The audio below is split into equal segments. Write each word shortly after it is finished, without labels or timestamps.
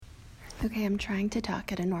Okay, I'm trying to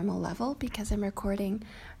talk at a normal level because I'm recording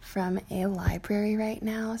from a library right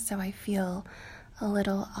now, so I feel a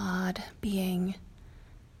little odd being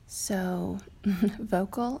so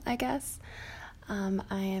vocal, I guess. I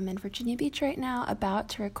am in Virginia Beach right now, about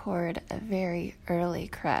to record a very early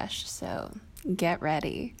crush, so get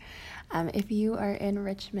ready. If you are in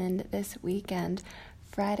Richmond this weekend,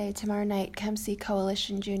 Friday, tomorrow night, come see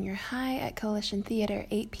Coalition Junior High at Coalition Theater,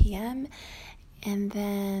 8 p.m., and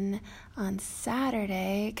then on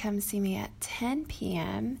Saturday, come see me at 10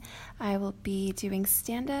 p.m. I will be doing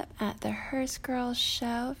stand-up at the Hearst Girls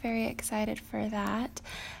show. Very excited for that.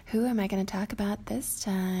 Who am I going to talk about this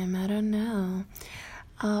time? I don't know.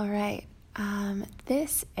 All right.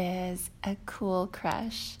 This is a cool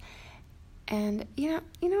crush. And you know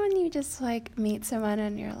when you just meet someone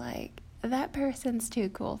and you're like, that person's too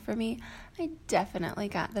cool for me? I definitely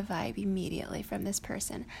got the vibe immediately from this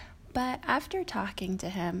person. But after talking to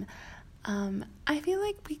him, I feel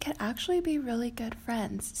like we could actually be really good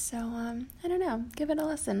friends. So, I don't know. Give it a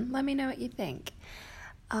listen. Let me know what you think.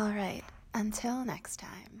 All right. Until next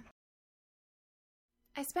time.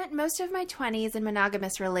 I spent most of my 20s in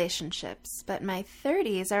monogamous relationships, but my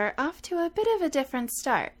 30s are off to a bit of a different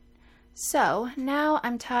start. So, now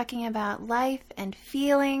I'm talking about life and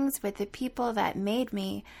feelings with the people that made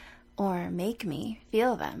me, or make me,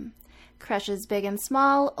 feel them. Crushes big and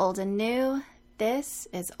small, old and new. This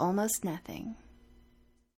is Almost Nothing.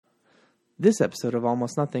 This episode of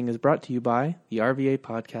Almost Nothing is brought to you by the RVA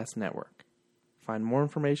Podcast Network. Find more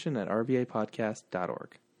information at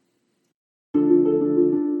rvapodcast.org.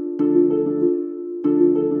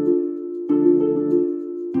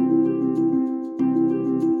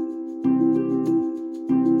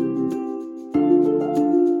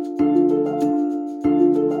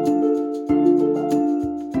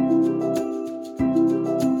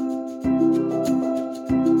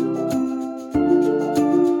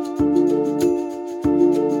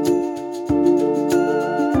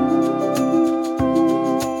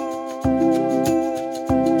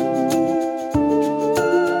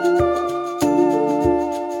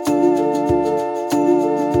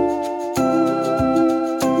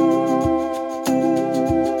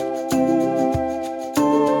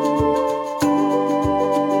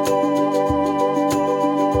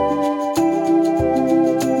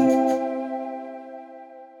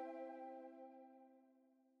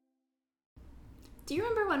 Do you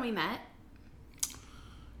remember when we met?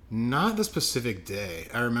 Not the specific day.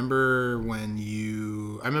 I remember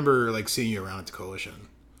seeing you around at the Coalition,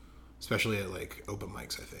 especially at open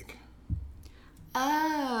mics, I think.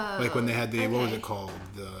 Oh. When they had okay. What was it called?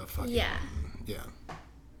 The fucking... Yeah. Yeah.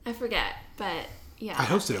 I forget, but yeah. I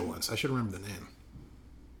hosted it once. I should remember the name.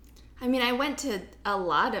 I mean, I went to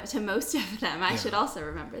most of them. I should also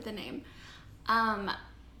remember the name.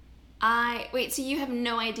 So you have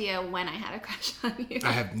no idea when I had a crush on you?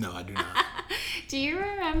 I do not. Do you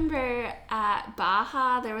remember at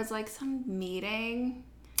Baja, there was some meeting?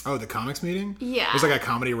 Oh, the comics meeting? Yeah. It was a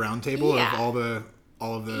comedy roundtable of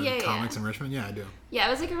all of the comics in Richmond? Yeah, I do. Yeah,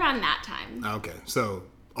 it was around that time. Okay, so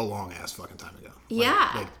a long ass fucking time ago.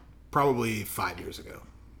 Probably 5 years ago.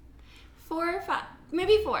 4 or 5.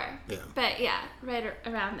 Maybe 4. Yeah. But yeah, right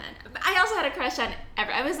around then. But I also had a crush on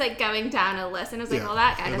I was going down a list and I was well,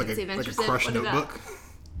 that guy doesn't seem interested. Like a crush notebook?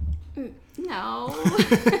 No.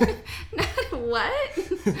 What?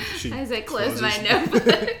 As I close my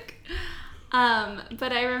notebook.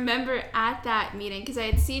 But I remember at that meeting, because I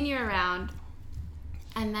had seen you around,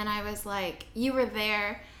 and then I was you were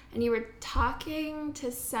there, and you were talking to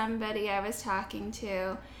somebody I was talking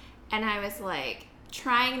to, and I was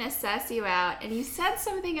trying to suss you out, and you said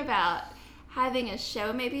something about having a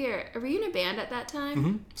show maybe, or were you in a band at that time?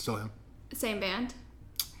 Mm-hmm. Still am. Same band?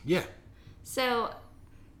 Yeah. So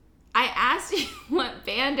I asked you what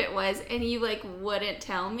band it was, and you wouldn't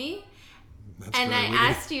tell me. That's and really I weird.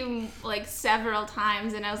 asked you several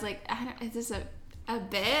times, and I was is this a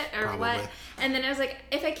bit or Probably. what? And then I was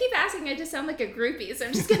if I keep asking, I just sound like a groupie, so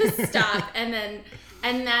I'm just gonna stop.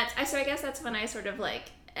 So I guess that's when I sort of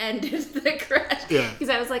ended the crush. Yeah. Because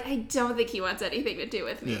I was I don't think he wants anything to do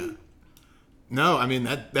with me. Yeah. No, I mean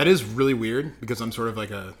that is really weird, because I'm sort of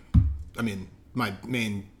my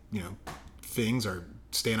main things are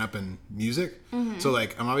stand up and music. Mm-hmm. So I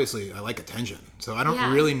like attention. So I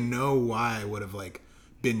don't really know why I would have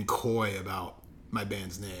been coy about my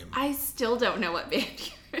band's name. I still don't know what band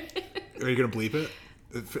you're in. Are you gonna bleep it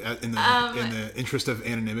in the interest of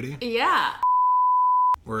anonymity? Yeah.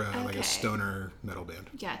 We're a stoner metal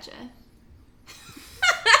band. Gotcha.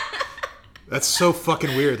 That's so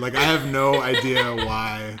fucking weird. I have no idea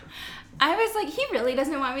why. I was he really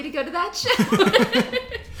doesn't want me to go to that show.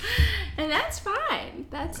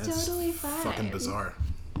 That's totally fine. Fucking bizarre.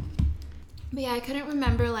 But yeah, I couldn't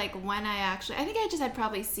remember like when I think I just had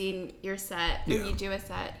probably seen your set, or you do a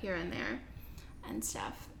set here and there and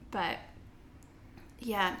stuff. But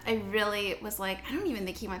yeah, I really was like, I don't even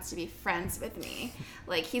think he wants to be friends with me.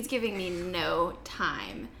 Like, he's giving me no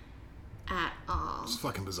time at all. It's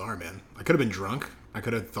fucking bizarre, man. I could have been drunk. I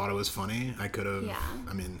could have thought it was funny. I could have,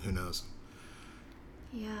 I mean, who knows?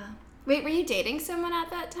 Yeah. Wait, were you dating someone at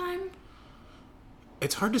that time?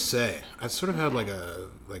 It's hard to say. I've sort of had like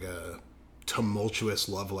a tumultuous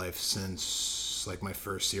love life since like my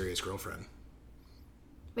first serious girlfriend.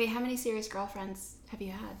 Wait, how many serious girlfriends have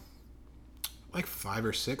you had? Like 5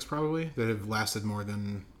 or 6 probably that have lasted more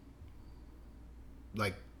than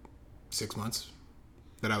like 6 months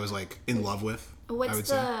that I was like in love with.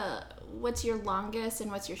 What's your longest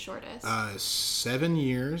and what's your shortest? 7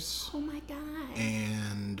 years. Oh my god.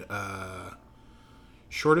 And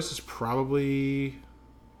shortest is probably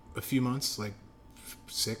a few months, like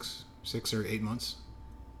 6 or 8 months.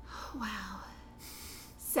 Wow.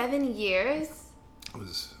 7 years? It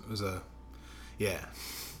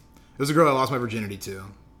was a girl I lost my virginity to.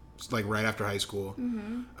 It's like right after high school.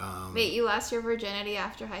 Mm-hmm. Wait, you lost your virginity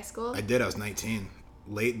after high school? I did. I was 19.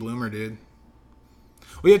 Late bloomer, dude.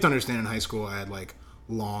 Well, you have to understand, in high school, I had like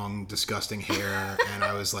long, disgusting hair, and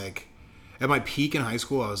I was like, at my peak in high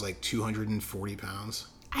school, I was like 240 pounds.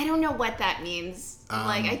 I don't know what that means.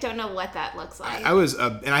 I don't know what that looks like. I was,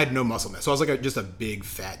 and I had no muscle mass, so I was like just a big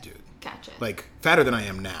fat dude. Gotcha. Like fatter than I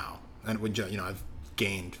am now, and when I've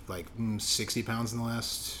gained like 60 pounds in the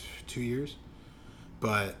last 2 years.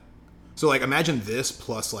 But so like imagine this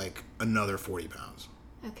plus like another 40 pounds.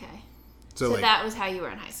 Okay. So like, that was how you were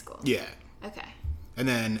in high school. Yeah. Okay. And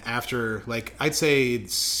then after, like, I'd say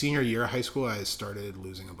senior year of high school, I started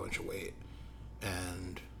losing a bunch of weight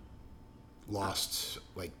and lost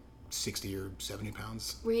like 60 or 70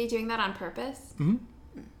 pounds. Were you doing that on purpose? Mm-hmm.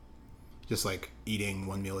 Just like eating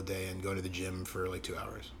one meal a day and going to the gym for like 2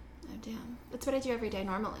 hours. Oh, damn. That's what I do every day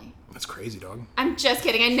normally. That's crazy, dog. I'm just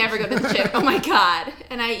kidding. I never go to the gym. Oh my God.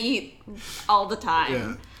 And I eat all the time.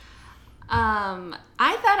 Yeah.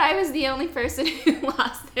 I thought I was the only person who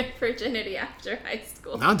lost their virginity after high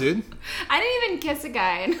school. No, dude. I didn't even kiss a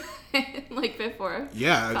guy like before.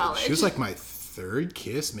 Yeah, college. She was like my third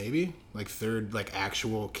kiss, maybe like third like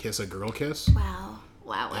actual kiss, a girl kiss. Wow.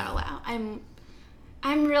 I'm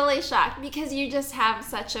really shocked because you just have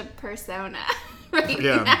such a persona right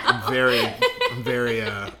now. I'm very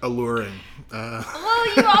alluring.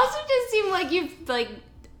 Well, you also just seem like you've like.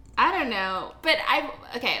 I don't know, but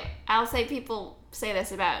I'll say people say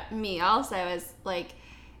this about me also, is like,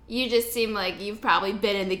 you just seem like you've probably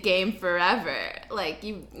been in the game forever. Like,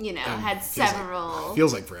 you had several...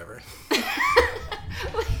 Feels like forever.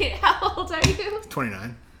 Wait, how old are you?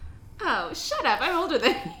 29. Oh, shut up. I'm older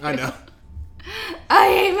than you. I know. I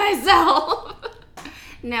hate myself.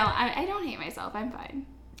 No, I don't hate myself. I'm fine.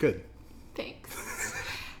 Good. Thanks.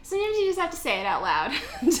 Sometimes you just have to say it out loud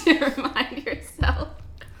to remind yourself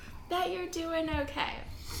that you're doing okay.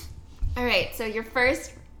 All right, so that was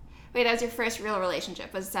your first real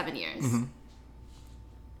relationship, was 7 years. Mm-hmm.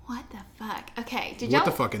 What the fuck? Okay, what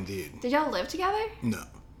the fuck indeed? Did y'all live together? No,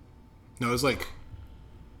 it was like,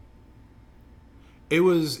 it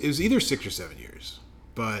was either 6 or 7 years,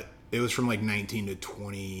 but it was from like 19 to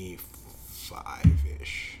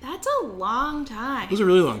 25-ish. That's a long time. It was a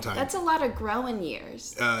really long time. That's a lot of growing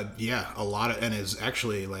years. Yeah, a lot of, and it's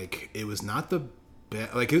actually like, it was not the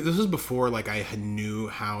like, this was before like I knew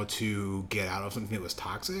how to get out of something that was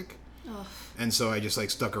toxic. Ugh. And so I just like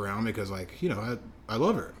stuck around because like, I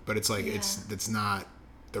love her, but it's like, it's not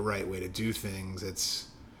the right way to do things. It's,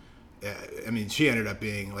 I mean, she ended up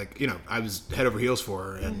being like, I was head over heels for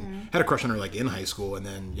her and had a crush on her like in high school. And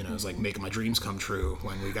then, it was like making my dreams come true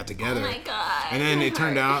when we got together. Oh my God. And then it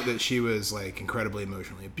turned out that she was like incredibly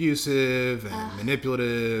emotionally abusive and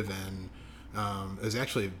manipulative. And it was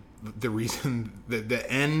actually the reason,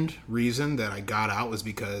 the end reason that I got out was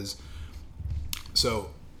because, so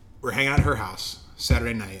we're hanging out at her house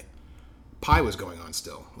Saturday night. Pie was going on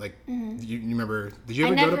still. Like, you remember, did you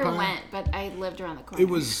ever go to Pie? I never went, but I lived around the corner. It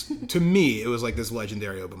was, to me, it was like this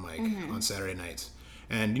legendary open mic on Saturday nights.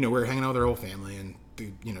 And, we were hanging out with her whole family and,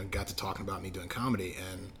 got to talking about me doing comedy.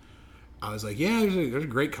 And I was like, yeah, there's a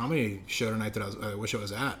great comedy show tonight that I wish I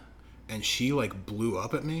was at. And she, like, blew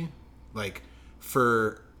up at me, like,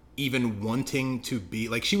 for even wanting to be,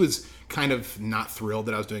 like, she was kind of not thrilled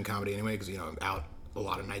that I was doing comedy anyway, because, I'm out a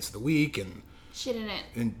lot of nights of the week, and she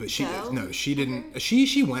didn't but she go? No, she didn't.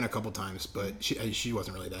 She went a couple times, but she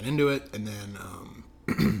wasn't really that into it. And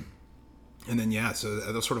then yeah, so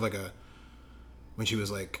that was sort of like when she was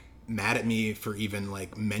like mad at me for even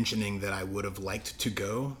like mentioning that I would have liked to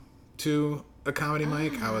go to a comedy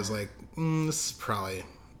mic. I was like, this is probably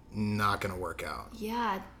not gonna work out.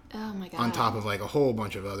 Yeah. Oh my god. On top of like a whole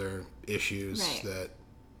bunch of other issues that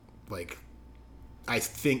like I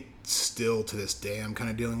think still to this day I'm kind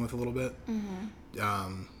of dealing with a little bit.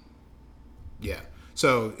 Yeah.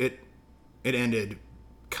 So it ended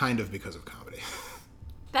kind of because of comedy.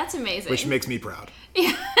 That's amazing. Which makes me proud.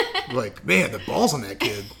 Yeah. Like, man, the balls on that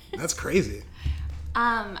kid. That's crazy.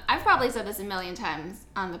 I've probably said this a million times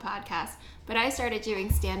on the podcast, but I started doing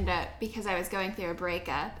stand-up because I was going through a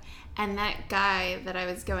breakup, and that guy that I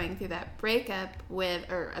was going through that breakup with,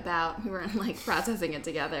 or about, we were like processing it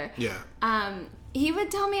together. Yeah. He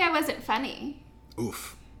would tell me I wasn't funny.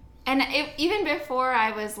 Oof. And even before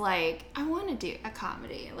I was like, I want to do a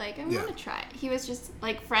comedy. Like, I want to try it. He was just,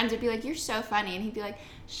 like, friends would be like, you're so funny. And he'd be like,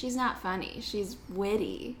 she's not funny. She's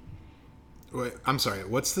witty. Wait, I'm sorry.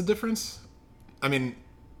 What's the difference? I mean,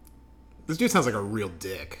 this dude sounds like a real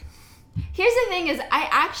dick. Here's the thing is, I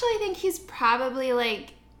actually think he's probably,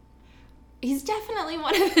 like, he's definitely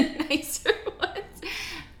one of the nicer ones.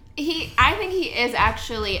 I think he is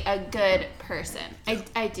actually a good person.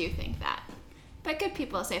 I do think that. But good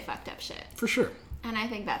people say fucked up shit. For sure. And I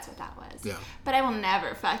think that's what that was. Yeah. But I will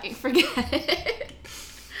never fucking forget it.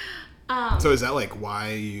 So is that like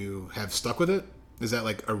why you have stuck with it? Is that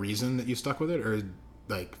like a reason that you stuck with it? Or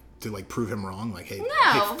like to like prove him wrong? Like, hey,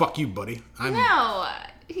 fuck you, buddy. No.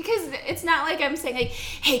 Because it's not like I'm saying like,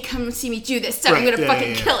 hey, come see me do this stuff. I'm going to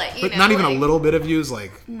fucking kill it. But not even like, a little bit of you is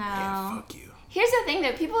like, no. Hey, fuck you. Here's the thing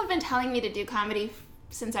that people have been telling me to do comedy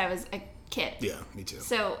since I was a kid. Yeah, me too.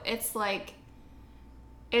 So it's like,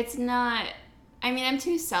 it's not, I mean, I'm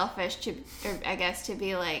too selfish to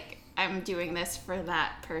be like, I'm doing this for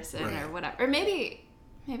that person or whatever. Or maybe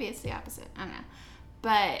it's the opposite. I don't know.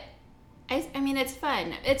 But, I mean, it's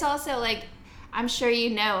fun. It's also like, I'm sure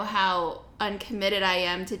you know how uncommitted I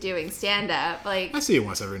am to doing stand-up. Like, I see you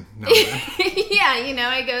once every now and then. Yeah,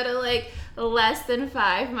 I go to like less than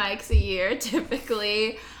 5 mics a year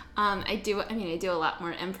typically. I do a lot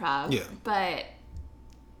more improv. Yeah. But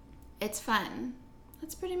it's fun.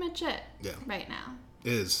 That's pretty much it. Yeah. Right now.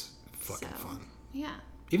 It is fucking fun. Yeah.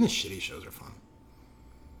 Even the shitty shows are fun.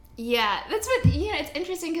 Yeah, that's what, it's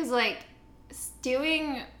interesting because like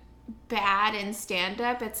doing bad in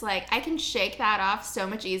stand-up, it's like I can shake that off so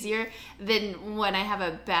much easier than when I have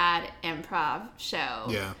a bad improv show.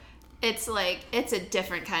 Yeah. It's like, it's a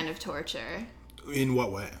different kind of torture. In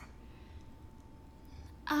what way?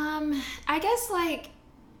 I guess like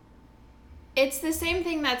it's the same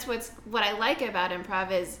thing. That's what I like about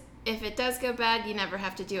improv is if it does go bad, you never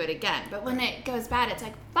have to do it again. But when it goes bad, it's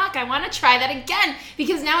like, fuck, I want to try that again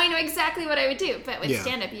because now I know exactly what I would do. But with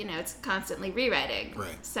stand-up, it's constantly rewriting.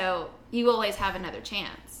 Right. So you always have another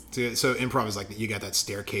chance. So improv is like you got that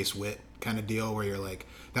staircase wit kind of deal where you're like,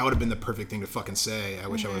 that would have been the perfect thing to fucking say. I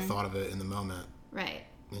wish I would have thought of it in the moment. Right.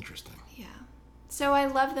 Interesting. Yeah. So I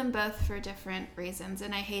love them both for different reasons,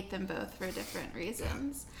 and I hate them both for different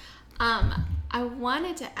reasons. I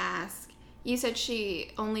wanted to ask, you said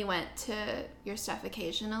she only went to your stuff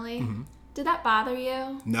occasionally. Mm-hmm. Did that bother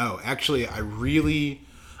you? No, actually, I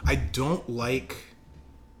don't like,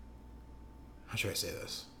 how should I say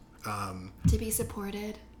this? To be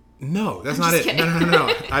supported? No, that's not it. Kidding.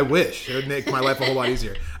 No. I wish. It would make my life a whole lot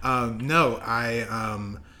easier.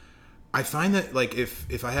 I find that like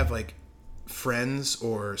if I have like friends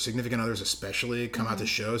or significant others especially come out to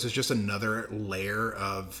shows, it's just another layer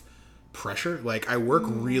of pressure. Like I work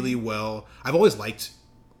really well. I've always liked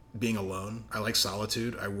being alone. I like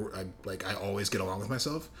solitude. I always get along with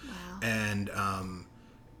myself. Wow.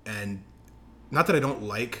 And not that I don't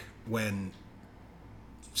like when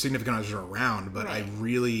significant others are around, but I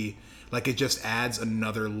really like it. Just adds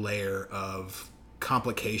another layer of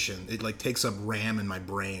complication. It like takes up RAM in my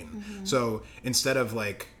brain. So instead of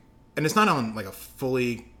like, and it's not on like a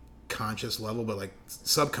fully conscious level, but like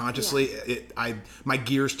subconsciously, my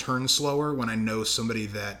gears turn slower when I know somebody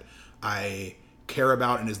that I care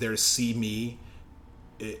about and is there to see me.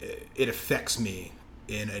 It affects me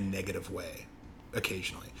in a negative way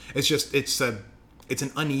occasionally. It's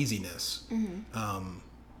an uneasiness.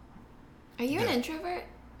 Are you an introvert?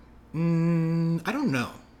 I don't know.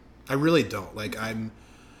 I really don't. Like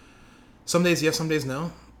some days yes, some days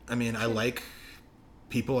no. I mean, I like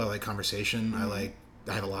people. I like conversation. I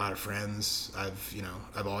have a lot of friends.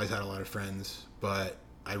 I've always had a lot of friends, but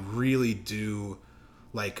I really do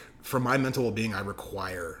like for my mental well-being, I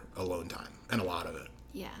require alone time and a lot of it.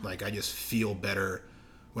 Yeah. Like I just feel better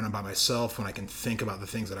when I'm by myself, when I can think about the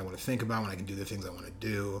things that I want to think about, when I can do the things I want to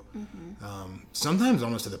do. Sometimes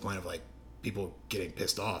almost to the point of like people getting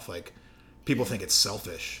pissed off. Like, people think it's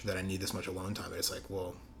selfish that I need this much alone time. But it's like,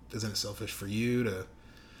 well, isn't it selfish for you to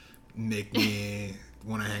make me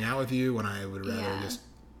want to hang out with you when I would rather just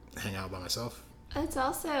hang out by myself? It's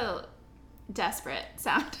also desperate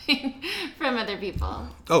sounding from other people.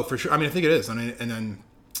 Oh, for sure. I mean, I think it is. I mean, and then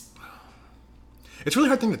it's a really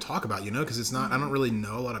hard thing to talk about, because it's not. I don't really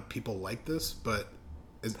know a lot of people like this, but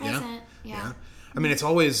yeah. I mean, it's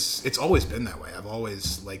always been that way. I've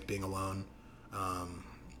always liked being alone.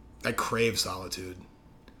 I crave solitude.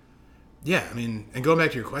 Yeah, I mean, and going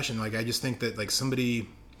back to your question, like, I just think that, like, somebody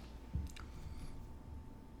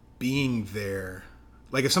being there,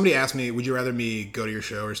 like, if somebody asked me, would you rather me go to your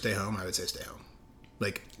show or stay home? I would say stay home.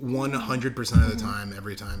 Like, 100% of the time,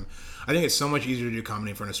 every time. I think it's so much easier to do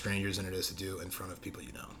comedy in front of strangers than it is to do in front of people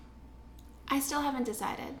you know. I still haven't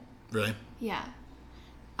decided. Really? Yeah.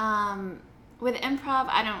 With improv,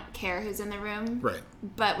 I don't care who's in the room. Right.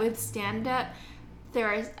 But with stand-up, there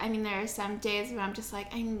are some days when I'm just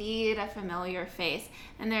like, I need a familiar face.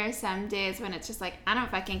 And there are some days when it's just like, I don't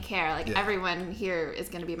fucking care. Like, everyone here is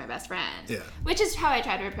going to be my best friend. Yeah. Which is how I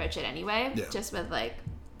try to approach it anyway. Yeah. Just with, like,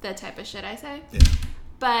 the type of shit I say. Yeah.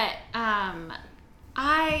 But,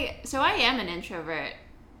 I am an introvert.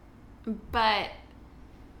 But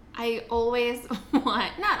I always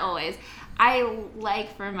not always, I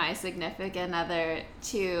like for my significant other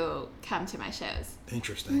to come to my shows.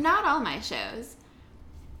 Interesting. Not all my shows.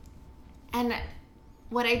 And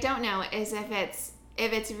what I don't know is if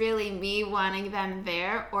it's really me wanting them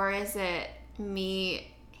there, or is it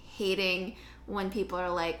me hating when people are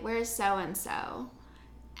like, where's so-and-so?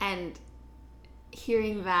 And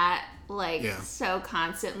hearing that, like, so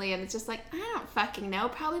constantly, and it's just like, I don't fucking know.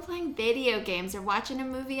 Probably playing video games or watching a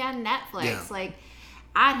movie on Netflix. Yeah. Like,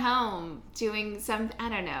 at home, doing some, I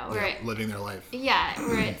don't know. Yeah, living their life. Yeah,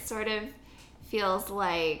 where it sort of feels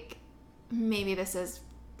like maybe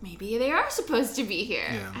they are supposed to be here.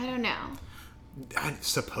 Yeah. I don't know.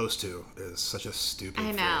 Supposed to is such a stupid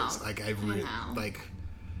phrase. Like, I really, like,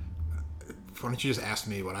 why don't you just ask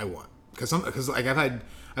me what I want? Because like, I've had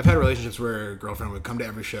relationships where a girlfriend would come to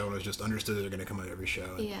every show and it was just understood that they're going to come to every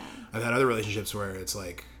show. And I've had other relationships where it's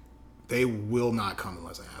like, they will not come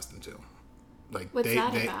unless I ask them to. Like, what's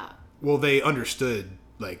that about? Well, they understood,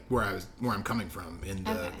 like, where I'm coming from in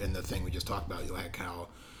the thing we just talked about, like how.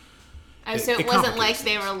 Oh, so it wasn't like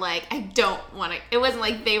they were like, I don't want to. It wasn't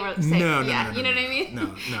like they were saying, no, you know what I mean?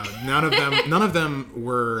 No, none of them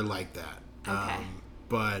were like that. Okay.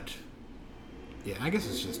 But yeah, I guess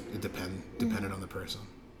it's just depended on the person.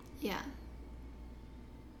 Yeah.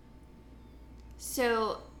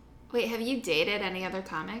 So, wait, have you dated any other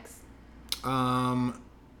comics? Kind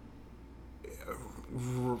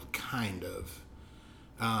of.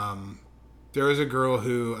 There was a girl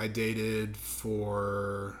who I dated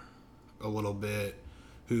for a little bit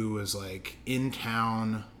who was, like, in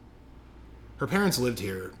town. Her parents lived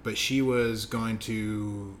here, but she was going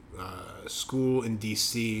to school in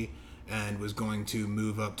D.C. and was going to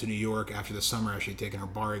move up to New York after the summer after she'd taken her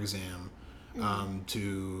bar exam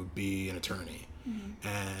to be an attorney. Mm-hmm.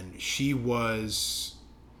 And she was,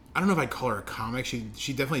 I don't know if I'd call her a comic.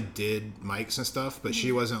 She definitely did mics and stuff, but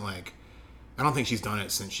she wasn't, like, I don't think she's done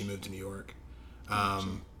it since she moved to New York.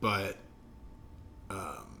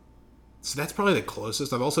 So that's probably the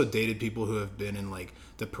closest. I've also dated people who have been in, like,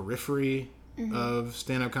 the periphery of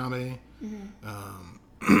stand-up comedy.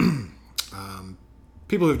 Mm-hmm.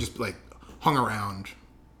 People who've just, like, hung around,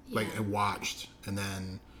 like, and watched, and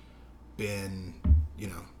then been,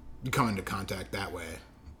 come into contact that way,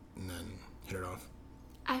 and then hit it off.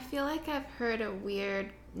 I feel like I've heard a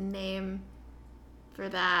weird name for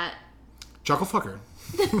that. Chuckle fucker.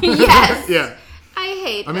 Yes. Yeah. I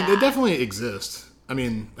hate that. I mean, it definitely exists. I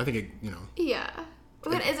mean, I think it, Yeah.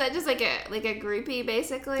 What is that? Just like a groupie,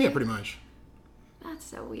 basically? Yeah, pretty much. That's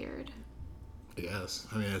so weird. Yes.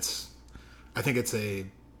 I mean, I think it's a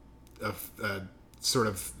sort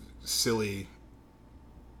of silly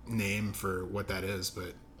name for what that is,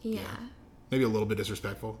 but yeah. Maybe a little bit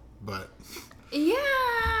disrespectful, but yeah.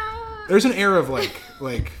 There's an air of like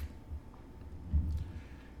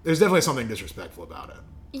there's definitely something disrespectful about it.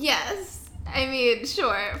 Yes. I mean,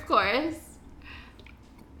 sure, of course.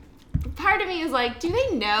 Part of me is like, do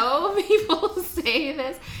they know people say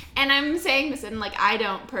this? And I'm saying this in, like, I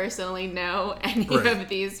don't personally know any of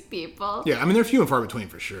these people. Yeah, I mean, they're few and far between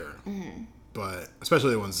for sure. Mm-hmm. But especially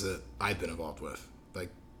the ones that I've been involved with. Like,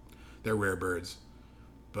 they're rare birds.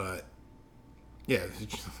 But, yeah,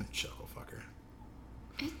 chuckle fucker.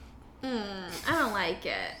 I don't like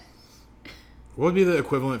it. What would be the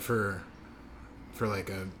equivalent for like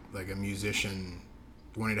a musician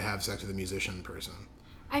wanting to have sex with a musician person?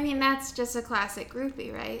 I mean, that's just a classic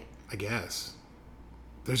groupie, right? I guess.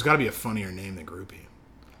 There's got to be a funnier name than groupie.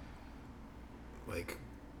 Like,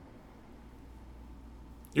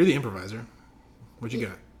 you're the improviser. What you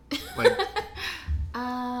got? Like,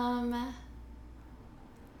 I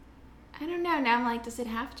don't know. Now I'm like, does it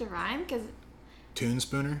have to rhyme? Because Toon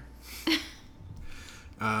Spooner?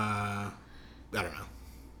 I don't know.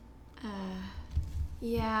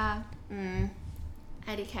 Yeah.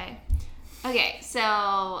 IDK. Okay,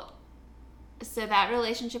 so that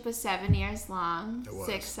relationship was 7 years long. It was.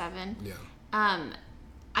 6, 7. Yeah.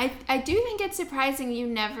 I do think it's surprising you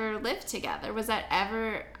never lived together. Was that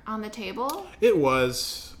ever on the table? It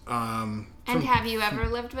was. And have you ever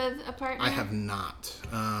lived with a partner? I have not.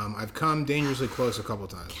 I've come dangerously close a couple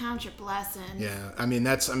times. Count your blessings. Yeah, I mean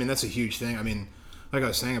that's a huge thing. I mean, like I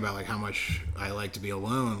was saying about like how much I like to be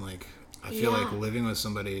alone. Like I feel like living with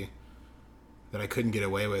somebody that I couldn't get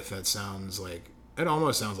away with. It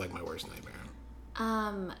almost sounds like my worst nightmare.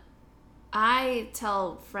 I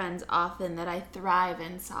tell friends often that I thrive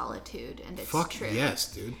in solitude, and it's true. Yes,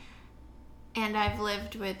 dude. And I've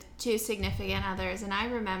lived with 2 significant others, and I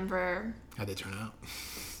remember... How'd they turn out?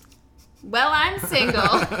 Well, I'm single.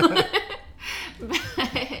 But,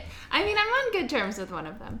 I mean, I'm on good terms with one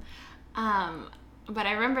of them. But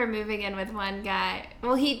I remember moving in with one guy.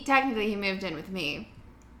 Well, he moved in with me.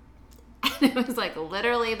 And it was like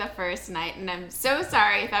literally the first night. And I'm so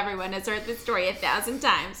sorry if everyone has heard this story 1,000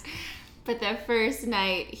 times. But the first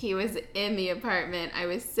night he was in the apartment, I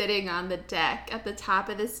was sitting on the deck at the top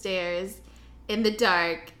of the stairs in the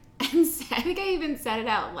dark. And I think I even said it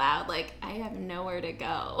out loud, like, I have nowhere to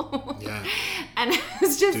go. Yeah. And I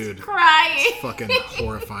was just crying. It's fucking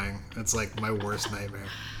horrifying. That's like my worst nightmare.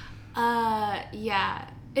 Yeah.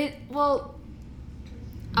 Well,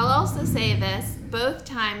 I'll also say this. Both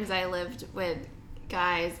times I lived with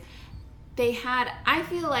guys, I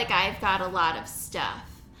feel like I've got a lot of stuff.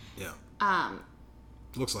 Yeah.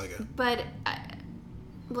 Looks like it. But,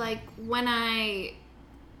 like, when I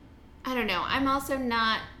don't know, I'm also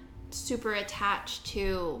not super attached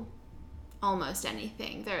to almost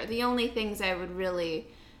anything. They're the only things I would really,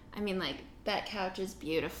 I mean, like, that couch is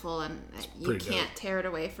beautiful and you can't tear it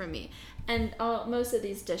away from me. And most of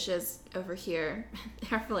these dishes over here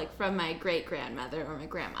are like from my great grandmother or my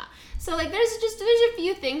grandma. So like there's a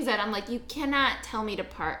few things that I'm like, you cannot tell me to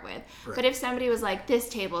part with. Right. But if somebody was like, this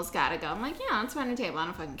table's gotta go, I'm like, yeah, it's fine, a table, I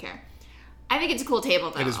don't fucking care. I think it's a cool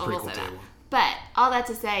table though. It is a pretty cool table. But all that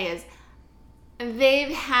to say is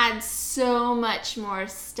they've had so much more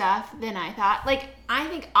stuff than I thought. Like, I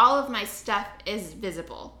think all of my stuff is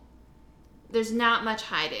visible. There's not much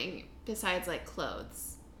hiding besides, like,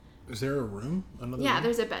 clothes. Is there a room? Another room? Room?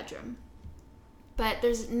 There's a bedroom. But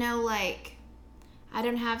there's no, like, I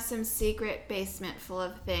don't have some secret basement full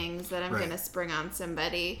of things that I'm going to spring on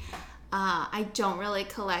somebody. I don't really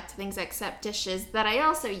collect things except dishes that I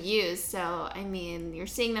also use. So, I mean, you're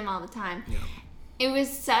seeing them all the time. Yeah. It was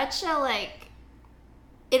such a, like,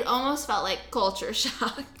 it almost felt like culture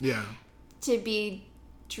shock. Yeah. To be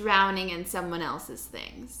drowning in someone else's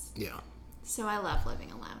things. Yeah. So I love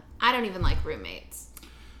living alone. I don't even like roommates.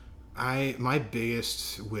 My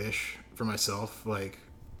biggest wish for myself, like,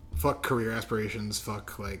 fuck career aspirations,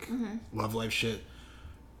 fuck, like, love life shit.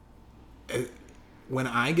 When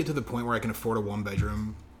I get to the point where I can afford a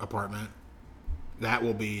 1-bedroom apartment, that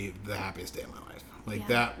will be the happiest day of my life. Like,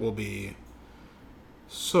 that will be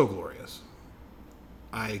so glorious.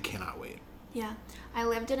 I cannot wait. Yeah. I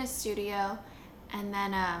lived in a studio, and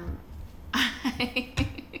then,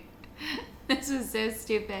 this was so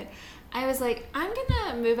stupid. I was like, I'm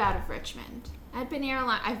gonna move out of Richmond. I've been here a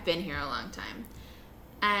long time.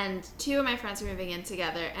 And 2 of my friends were moving in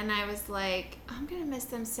together, and I was like, I'm gonna miss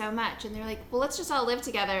them so much. And they're like, well, let's just all live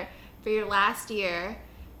together for your last year,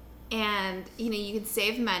 and you can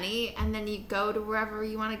save money, and then you go to wherever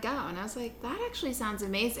you want to go. And I was like, that actually sounds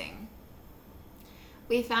amazing.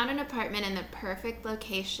 We found an apartment in the perfect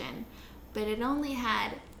location, but it only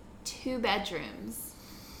had 2 bedrooms.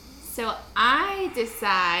 So I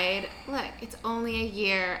decide, look, it's only a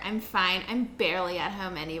year. I'm fine. I'm barely at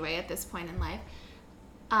home anyway at this point in life.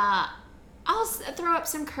 I'll throw up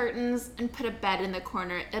some curtains and put a bed in the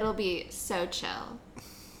corner. It'll be so chill.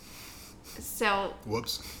 So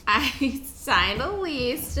whoops. I signed a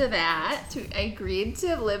lease to that. I agreed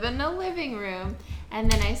to live in a living room. And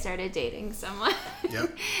then I started dating someone.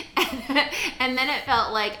 Yep. And then it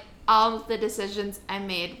felt like all the decisions I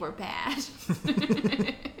made were bad.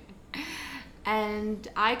 And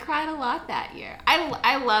I cried a lot that year.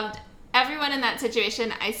 I loved everyone in that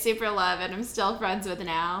situation. I super love and I'm still friends with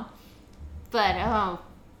now. But oh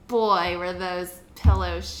boy, were those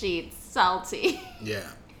pillow sheets salty. Yeah.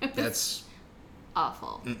 That's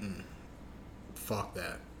awful. Fuck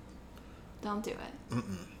that. Don't do it.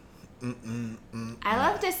 I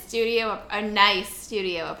loved a nice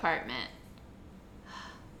studio apartment.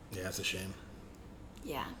 Yeah, that's a shame.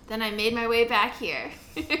 Yeah. Then I made my way back here.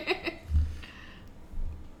 This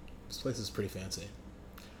place is pretty fancy.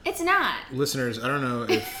 It's not. Listeners, I don't know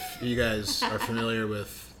if you guys are familiar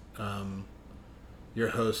with your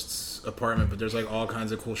host's apartment, but there's like all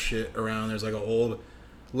kinds of cool shit around. There's like an old,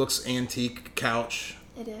 looks antique couch.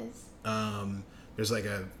 It is. There's like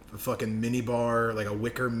a fucking mini bar, like a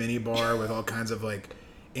wicker mini bar with all kinds of like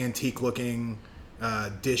antique looking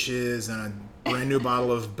dishes and a brand new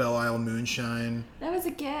bottle of Belle Isle moonshine. That was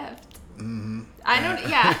a gift. Mm-hmm. I don't.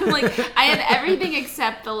 Yeah, like I had everything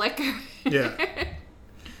except the liquor. Yeah.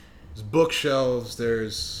 There's bookshelves.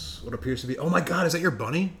 There's what appears to be. Oh my god, is that your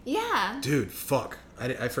bunny? Yeah. Dude, fuck.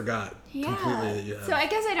 I forgot completely that you have so I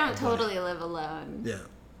guess I don't a totally live alone. Yeah.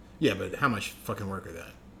 Yeah, but how much fucking work are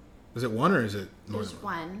that? Is it one or is it more There's than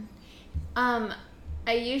one? one.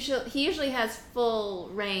 He usually has full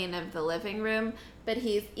reign of the living room, but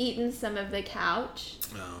he's eaten some of the couch.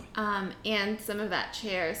 Oh. And some of that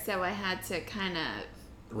chair, so I had to kind of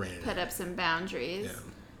put up some boundaries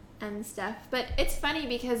and stuff. But it's funny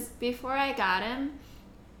because before I got him,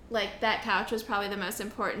 like that couch was probably the most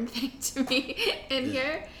important thing to me in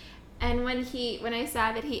here. And when I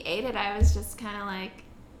saw that he ate it, I was just kind of like,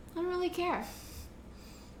 I don't really care.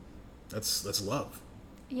 That's love.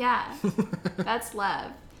 Yeah, that's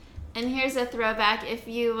love. And here's a throwback. If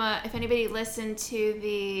anybody listened to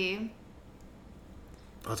the...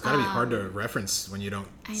 Oh, it's got to be hard to reference when you don't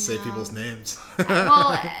say people's names.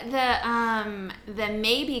 Well, the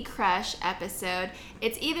Maybe Crush episode,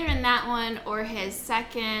 it's either in that one or his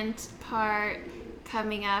second part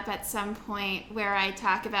coming up at some point where I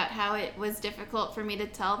talk about how it was difficult for me to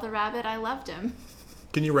tell the rabbit I loved him.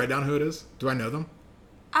 Can you write down who it is? Do I know them?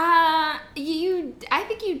 I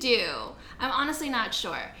think you do. I'm honestly not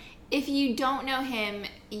sure. If you don't know him,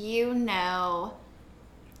 you know,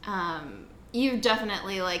 you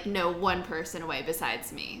definitely like know one person away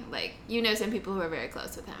besides me. Like you know some people who are very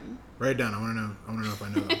close with him. Write it down. I want to know if I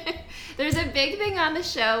know them. There's a big thing on the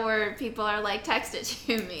show where people are like, text it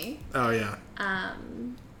to me. Oh yeah.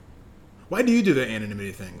 Why do you do the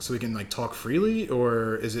anonymity thing? So we can like talk freely,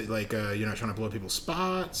 or is it like you're not trying to blow people's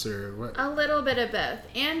spots, or what? A little bit of both,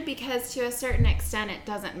 and because to a certain extent it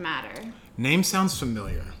doesn't matter. Name sounds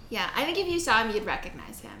familiar. Yeah, I think if you saw him, you'd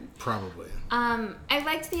recognize him. Probably. I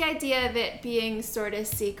liked the idea of it being sort of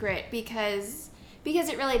secret because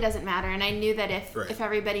it really doesn't matter, and I knew that if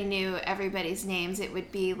everybody knew everybody's names, it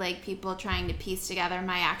would be like people trying to piece together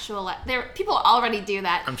my actual. People already do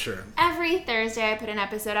that. I'm sure. Every Thursday, I put an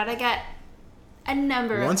episode out. I get a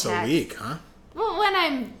number once of texts. a week, huh? Well, when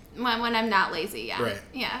I'm not lazy, yeah. Right.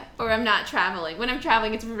 Yeah, or I'm not traveling. When I'm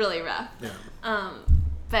traveling, it's really rough. Yeah.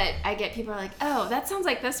 But I get people are like, oh, that sounds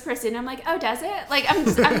like this person. I'm like, oh, does it? Like, I'm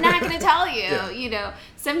not going to tell you. Yeah. You know,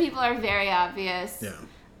 some people are very obvious.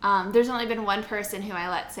 Yeah. There's only been one person who I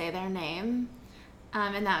let say their name.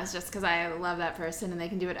 And that was just because I love that person and they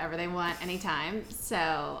can do whatever they want anytime.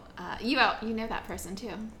 So you know that person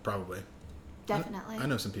too. Probably. Definitely. I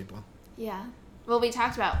know some people. Yeah. Well, we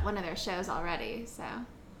talked about one of their shows already, so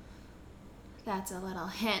that's a little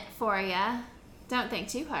hint for you. Don't think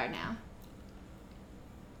too hard now.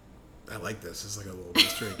 I like this. It's like a little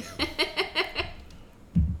mystery game.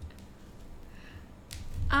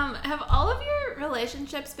 Have all of your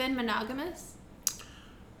relationships been monogamous?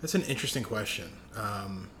 That's an interesting question.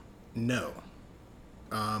 No.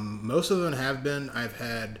 Most of them have been. I've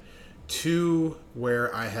had two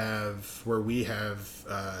where we have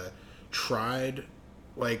tried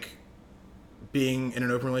like being in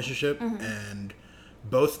an open relationship, and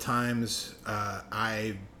both times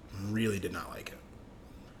I really did not like it.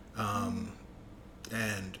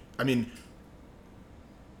 And I mean,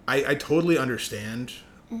 I totally understand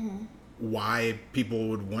why people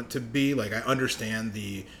would want to be like, I understand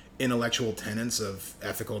the intellectual tenets of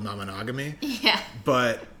ethical non-monogamy. Yeah.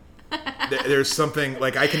 But there's something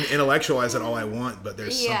like, I can intellectualize it all I want, but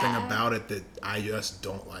there's something about it that I just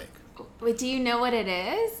don't like. Wait, do you know what it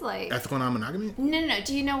is? Like ethical non-monogamy? No.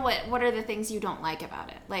 Do you know what are the things you don't like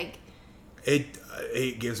about it? Like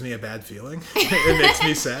it gives me a bad feeling. It makes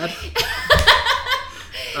me sad.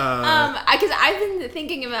 Because I've been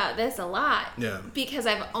thinking about this a lot. Yeah. Because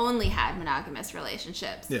I've only had monogamous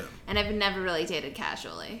relationships. Yeah. And I've never really dated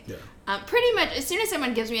casually. Yeah. Pretty much, as soon as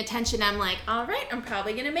someone gives me attention, I'm like, all right, I'm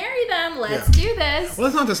probably gonna marry them. Let's do this. Well,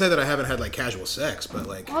 that's not to say that I haven't had like casual sex, but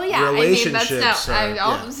like relationships.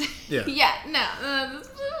 Yeah.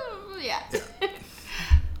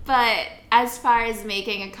 But as far as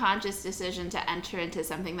making a conscious decision to enter into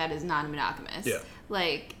something that is non-monogamous. Yeah.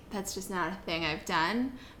 Like, that's just not a thing I've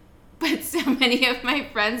done. But so many of my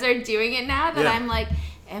friends are doing it now that I'm like,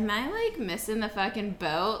 am I, like, missing the fucking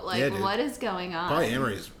boat? Like, what is going on?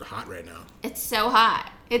 Polyamory is hot right now. It's so hot.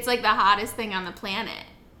 It's, like, the hottest thing on the planet.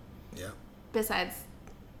 Yeah. Besides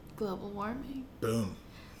global warming. Boom.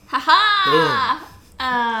 Ha-ha!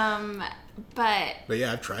 Boom. But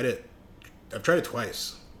yeah, I've tried it. I've tried it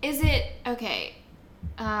twice. Is it... Okay.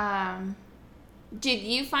 Did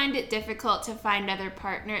you find it difficult to find other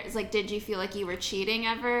partners? Like, did you feel like you were cheating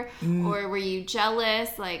ever? Or were you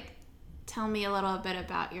jealous? Like, tell me a little bit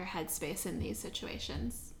about your headspace in these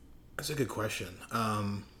situations. That's a good question.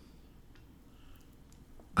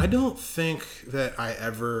 I don't think that I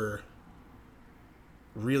ever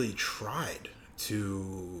really tried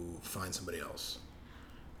to find somebody else.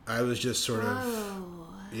 I was just sort of...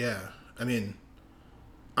 Yeah. I mean,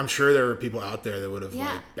 I'm sure there were people out there that would have,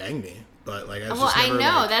 like, banged me. But, like, I was just never, I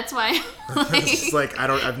know. like, that's why... it's just, like,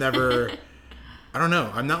 I've never... I don't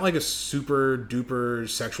know. I'm not, like, a super duper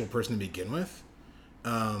sexual person to begin with.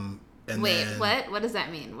 Wait, what? What does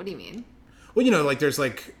that mean? What do you mean? Well, you know, like, there's,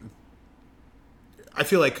 like... I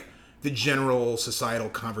feel like the general societal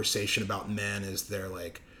conversation about men is they're,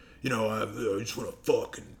 like, you know, I just want to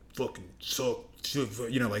fucking suck.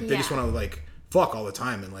 You know, like, they just want to, like, fuck all the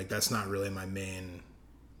time. And, like, that's not really my main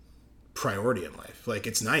priority in life. Like,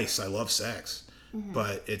 it's nice. I love sex.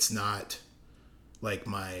 But it's not, like,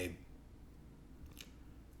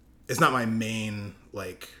 it's not my main,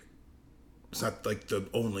 like, it's not, like, the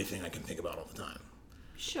only thing I can think about all the time.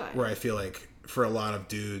 Sure. Where I feel like for a lot of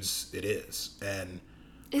dudes, it is. And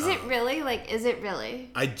is it really? Like, is it really?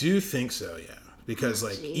 I do think so, yeah. Because,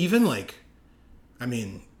 like, even, like, I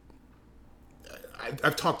mean,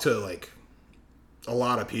 I've talked to, like, a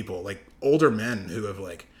lot of people, like, older men who have,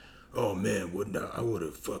 like, oh, man, I would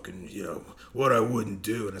have fucking, you know, what I wouldn't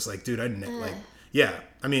do. And it's like, dude, like, yeah.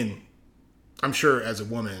 I mean, I'm sure as a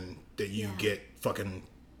woman that you get fucking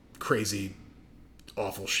crazy,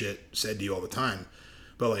 awful shit said to you all the time.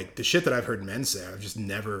 But, like, the shit that I've heard men say, I've just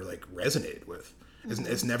never, like, resonated with.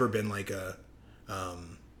 It's never been like a...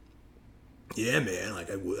 yeah, man,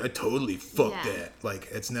 like, I totally fucked that. Like,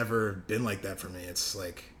 it's never been like that for me. It's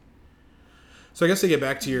like... So I guess to get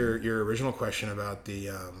back to your original question about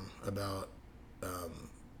the,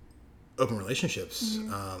 open relationships,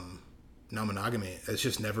 non-monogamy, it's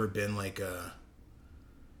just never been like a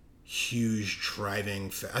huge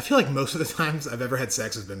driving... I feel like most of the times I've ever had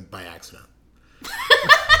sex has been by accident.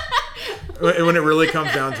 When it really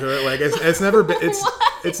comes down to it, like, it's never been...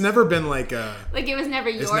 It's never been like a... Like, it was never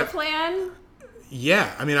your plan?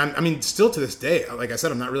 Yeah, I mean, still to this day, like I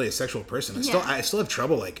said, I'm not really a sexual person. I still have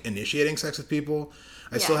trouble, like, initiating sex with people.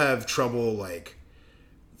 I still have trouble, like,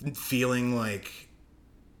 feeling, like,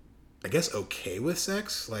 I guess, okay with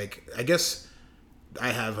sex. Like, I guess I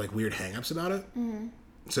have, like, weird hang-ups about it. Mm-hmm.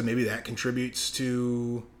 So maybe that contributes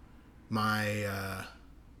to my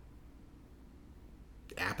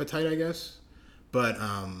appetite, I guess. But,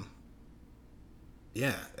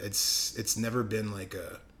 yeah, it's never been, like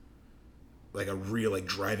a real, like,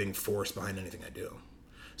 driving force behind anything I do.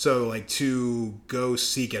 So, like, to go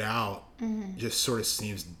seek it out just sort of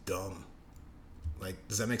seems dumb. Like,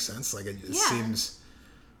 does that make sense? Like, it seems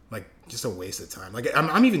like just a waste of time. Like,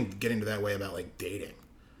 I'm even getting to that way about, like, dating.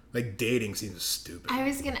 Like, dating seems stupid. I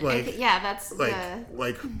was gonna, like, that's like,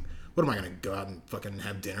 like, what am I gonna go out and fucking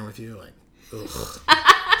have dinner with you? Like, ugh.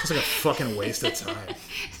 It's like a fucking waste of time.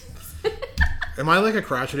 Am I like a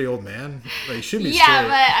crotchety old man? Like, you should be straight. Yeah,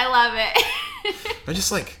 but I love it. I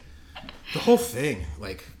just, like, the whole thing,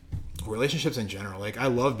 like, relationships in general. Like, I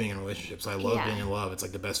love being in relationships. I love being in love. It's,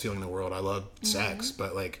 like, the best feeling in the world. I love sex.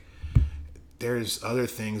 But, like, there's other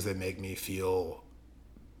things that make me feel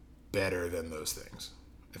better than those things,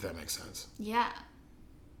 if that makes sense. Yeah.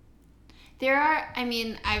 There are, I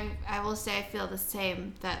mean, I will say I feel the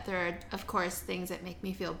same, that there are, of course, things that make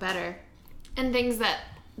me feel better and things that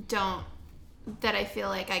don't, that I feel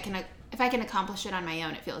like if I can accomplish it on my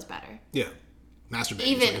own, it feels better. Yeah. Masturbating.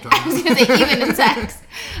 Even, I was going to say, even in sex.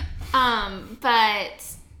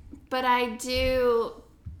 But I do,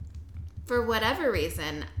 for whatever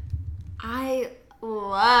reason, I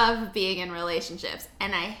love being in relationships,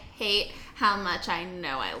 and I hate how much I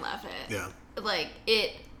know I love it. Yeah. Like,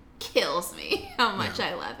 it kills me how much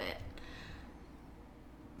I love it.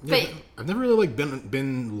 Yeah, but I've never really, like,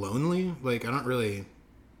 been lonely. Like, I don't really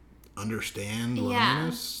understand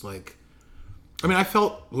loneliness. Like, I mean, I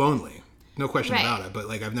felt lonely, no question about it, but,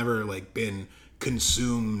 like, I've never, like, been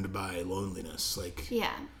consumed by loneliness. Like,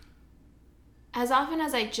 as often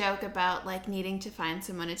as I joke about like needing to find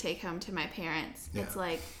someone to take home to my parents, Yeah. it's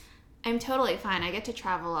like I'm totally fine. I get to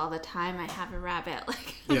travel all the time. I have a rabbit.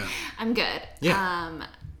 Like Yeah. I'm good. Yeah.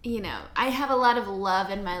 You know, I have a lot of love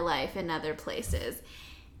in my life in other places.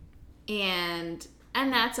 And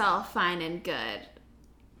that's all fine and good.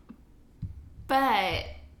 But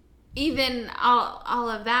even all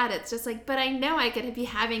of that, it's just like, but I know I could be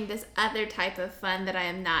having this other type of fun that I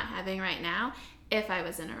am not having right now if I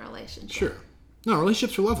was in a relationship. Sure. No,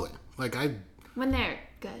 relationships are lovely. Like When they're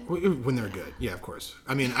good. when they're good. Yeah, of course.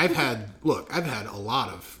 I mean, I've had a lot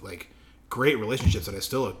of like great relationships that I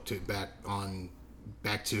still look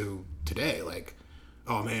back to today. Like,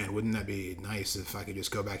 oh man, wouldn't that be nice if I could just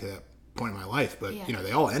go back to that point in my life? But Yeah. you know,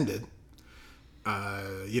 they all ended.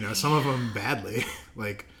 You know, some of them badly.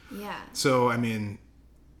 Like, Yeah. so I mean,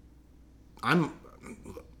 I don't,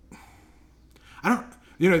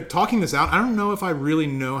 you know, talking this out, I don't know if I really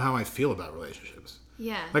know how I feel about relationships.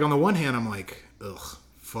 Yeah. Like, on the one hand, I'm like, ugh,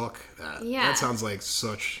 fuck that. Yeah. That sounds like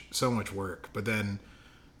so much work. But then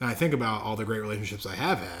I think about all the great relationships I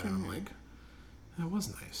have had, and I'm like, that was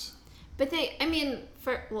nice. But they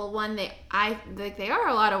are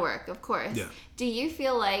a lot of work, of course. Yeah. Do you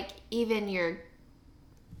feel like even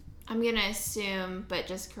I'm going to assume, but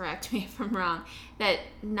just correct me if I'm wrong, that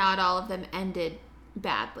not all of them ended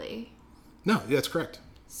badly? No, yeah, that's correct.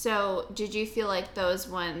 So did you feel like those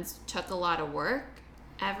ones took a lot of work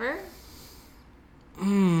ever?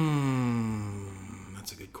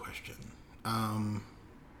 That's a good question.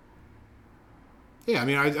 Yeah, I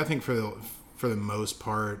mean, I think for the most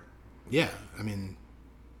part, yeah. I mean,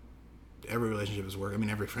 every relationship is work. I mean,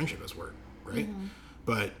 every friendship is work, right? Mm-hmm.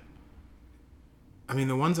 But I mean,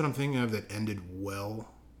 the ones that I'm thinking of that ended well,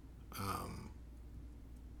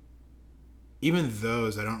 even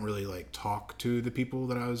those, I don't really like talk to the people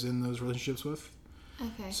that I was in those relationships with.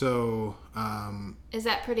 Okay. So Is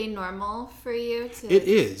that pretty normal for you to? it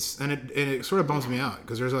is, and it sort of bums me out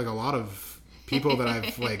because there's like a lot of people that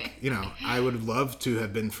I've like, you know, I would love to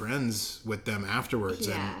have been friends with them afterwards,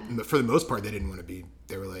 Yeah. and for the most part, they didn't want to be.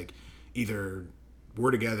 They were like, either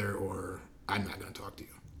we're together or I'm not going to talk to you.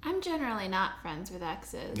 I'm generally not friends with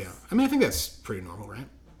exes. Yeah, I mean, I think that's pretty normal, right?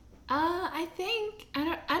 I think I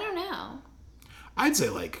don't know. I'd say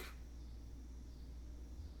like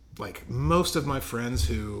most of my friends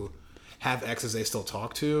who have exes they still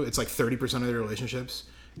talk to, it's like 30% of their relationships,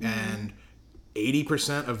 and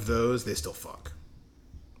 80% of those they still fuck.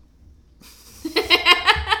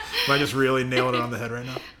 Am I just really nailing it on the head right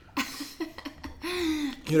now?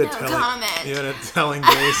 You had comment. You had a telling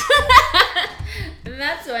Grace.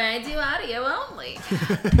 That's why I do audio only.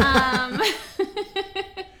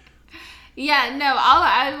 Yeah, no,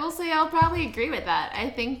 I will say I'll probably agree with that. I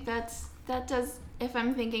think that does, if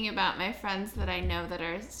I'm thinking about my friends that I know that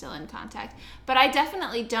are still in contact. But I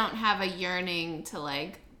definitely don't have a yearning to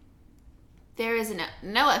like, there is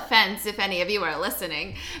no offense if any of you are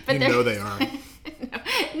listening. But You know they are.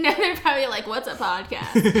 no, they're probably like, what's a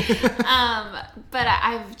podcast? But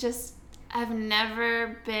I've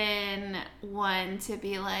never been one to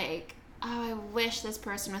be like, oh, I wish this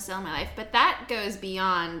person was still in my life. But that goes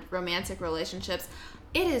beyond romantic relationships.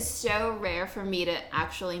 It is so rare for me to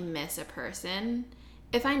actually miss a person.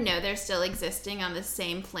 If I know they're still existing on the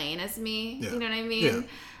same plane as me, Yeah. you know what I mean? Yeah.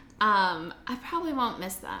 I probably won't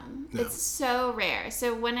miss them. No. It's so rare.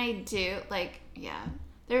 So when I do, like, yeah,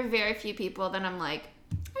 there are very few people that I'm like,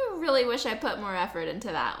 I really wish I put more effort into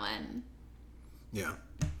that one. Yeah.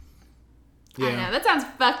 I don't know. That sounds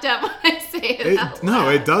fucked up when I say it out No,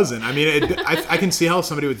 loud. it doesn't. I mean, I can see how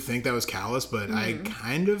somebody would think that was callous, but I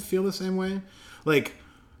kind of feel the same way. Like,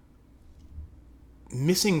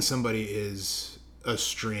 missing somebody is a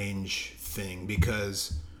strange thing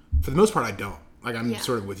because, for the most part, I don't. Like, I'm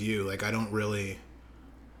sort of with you. Like, I don't really...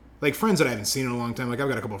 Like, friends that I haven't seen in a long time, like, I've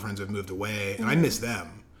got a couple of friends who have moved away, and I miss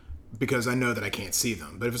them because I know that I can't see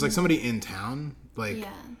them. But if it's, like, somebody in town, like...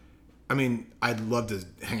 Yeah. I mean, I'd love to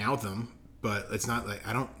hang out with them, but it's not like...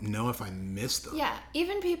 I don't know if I miss them. Yeah.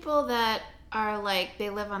 Even people that are like, they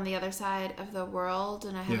live on the other side of the world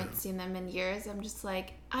and I haven't seen them in years, I'm just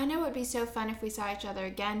like, I know it would be so fun if we saw each other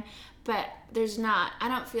again, but there's not... I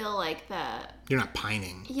don't feel like the... You're not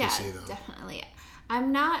pining to see them. Definitely.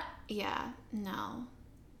 I'm not... Yeah. No.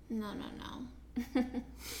 No. No.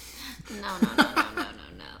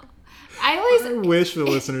 I always... I wish the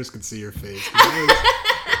listeners could see your face.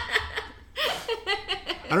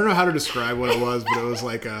 I don't know how to describe what it was, but it was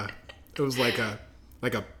like a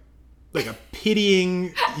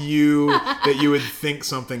pitying you that you would think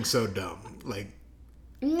something so dumb, like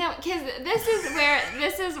No, because this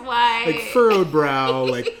is why... furrowed brow,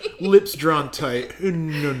 like lips drawn tight.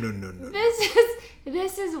 No. This is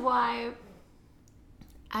this is why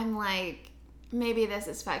I'm like, maybe this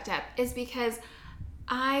is fucked up, is because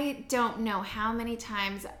I don't know how many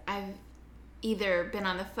times I've either been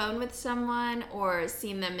on the phone with someone or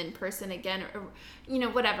seen them in person again, or, you know,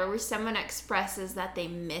 whatever, where someone expresses that they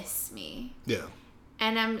miss me. Yeah.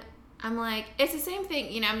 And I'm like, it's the same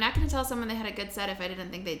thing. You know, I'm not going to tell someone they had a good set if I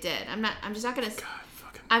didn't think they did. I'm just not going to.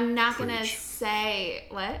 I'm not going to say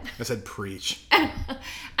what? I said preach.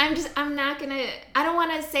 I'm not going to. I don't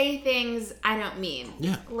want to say things I don't mean.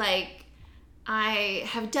 Yeah. Like, I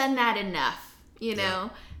have done that enough, you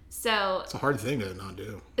know? So it's a hard thing to not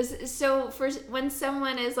do. So for when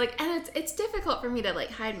someone is like, and it's difficult for me to like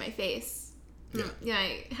hide my face. Yeah. You know,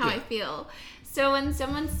 how I feel. So when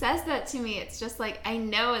someone says that to me, it's just like, I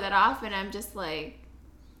know that often I'm just like,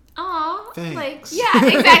 oh, like, yeah,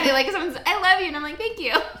 exactly. Like, someone's, I love you. And I'm like, thank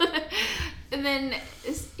you. And then,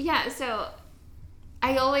 yeah, so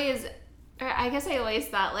I guess I always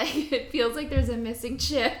thought, like, it feels like there's a missing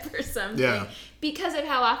chip or something because of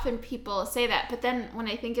how often people say that. But then when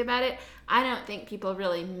I think about it, I don't think people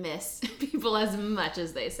really miss people as much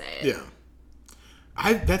as they say it. Yeah.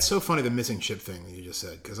 That's so funny, the missing chip thing that you just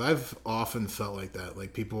said, because I've often felt like that.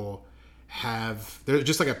 Like, people there's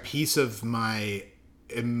just like a piece of my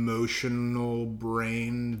emotional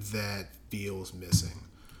brain that feels missing.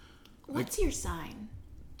 What's your sign?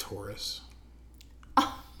 Taurus.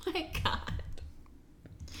 Oh my God.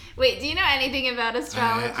 Wait, do you know anything about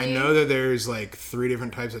astrology? I know that there's like 3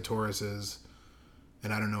 different types of Tauruses,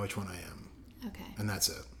 and I don't know which one I am. Okay. And that's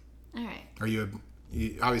it. All right. Are you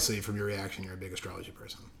obviously from your reaction, you're a big astrology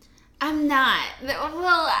person. I'm not.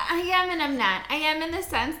 Well, I am and I'm not. I am in the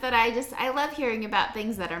sense that I love hearing about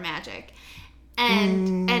things that are magic.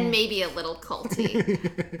 And maybe a little culty.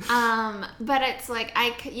 But it's like,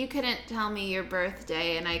 you couldn't tell me your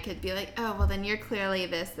birthday and I could be like, oh, well then you're clearly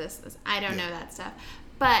this. I don't know that stuff.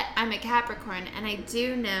 But I'm a Capricorn and I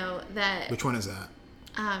do know that... Which one is that?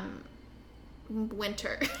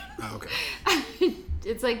 Winter. Oh, okay.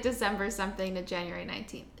 It's like December something to January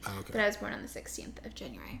 19th. Oh, okay. But I was born on the 16th of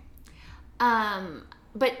January.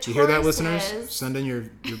 But you hear that, listeners? Send in your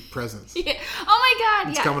presents. Yeah. Oh my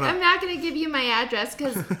God! It's coming up. I'm not gonna give you my address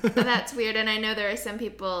because that's weird, and I know there are some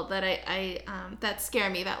people that I that scare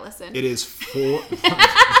me that listen. It is 4.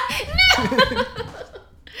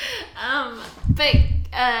 But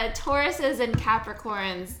Tauruses and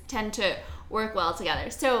Capricorns tend to work well together.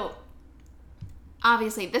 So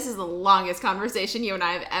obviously, this is the longest conversation you and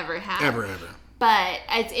I have ever had. Ever. But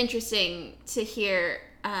it's interesting to hear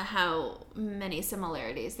how many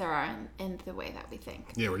similarities there are in the way that we think.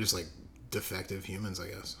 Yeah, we're just like defective humans, I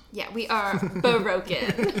guess. Yeah, we are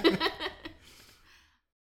broken.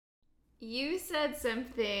 You said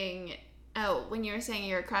something, when you were saying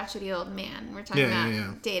you're a crotchety old man. We're talking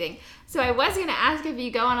about dating. So I was going to ask if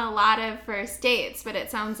you go on a lot of first dates, but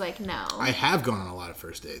it sounds like no. I have gone on a lot of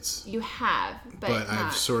first dates. You have, but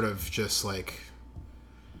I've sort of just like,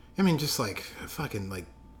 just like fucking like,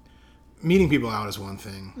 meeting people out is one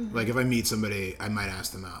thing. Mm-hmm. Like, if I meet somebody, I might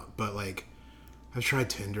ask them out. But, like, I've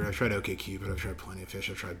tried Tinder, I've tried OkCupid, I've tried Plenty of Fish,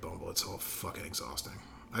 I've tried Bumble. It's all fucking exhausting.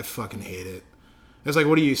 I fucking hate it. It's like,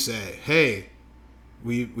 what do you say? Hey,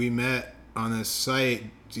 we met on this site.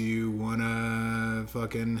 Do you want to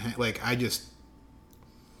fucking... I just...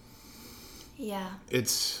 Yeah.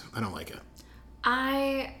 I don't like it.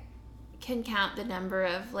 I can count the number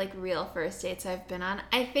of, like, real first dates I've been on.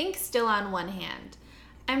 I think still on one hand.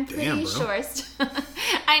 I'm pretty sure.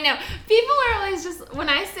 I know. People are always just when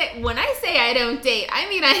I say I don't date, I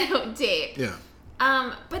mean I don't date. Yeah.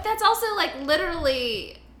 But that's also like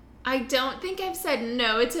literally, I don't think I've said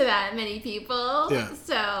no to that many people. Yeah.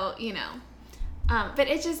 So but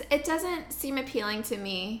it doesn't seem appealing to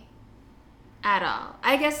me at all.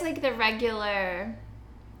 I guess like the regular.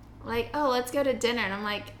 Like, oh, let's go to dinner. And I'm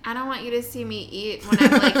like, I don't want you to see me eat when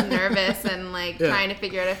I'm, like, nervous and, like, trying to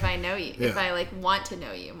figure out if I know you, if I, like, want to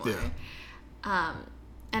know you more. Yeah.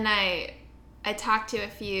 And I talked to a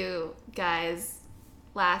few guys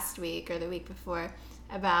last week or the week before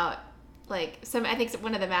about, like, I think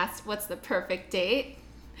one of them asked, what's the perfect date?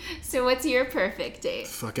 So what's your perfect date?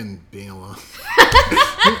 Fucking being alone.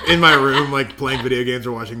 In my room, like, playing video games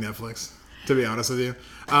or watching Netflix, to be honest with you.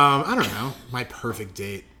 I don't know. My perfect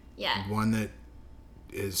date. Yeah. One that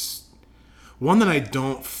I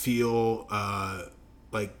don't feel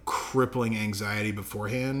like crippling anxiety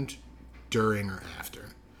beforehand, during, or after.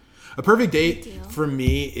 A perfect date for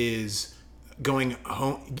me is going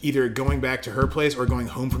home, either going back to her place or going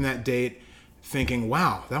home from that date thinking,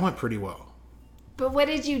 wow, that went pretty well. But what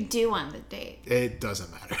did you do on the date? It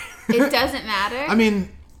doesn't matter. It doesn't matter? I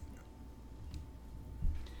mean,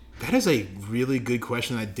 That is a really good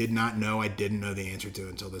question I did not know. I didn't know the answer to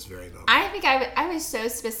until this very moment. I think I was so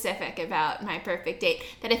specific about my perfect date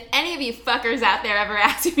that if any of you fuckers out there ever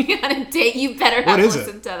ask me on a date, you better have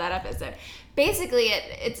listened to that episode. Basically,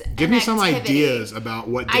 it's give me some ideas about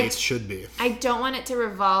what dates should be. I don't want it to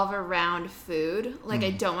revolve around food. Like,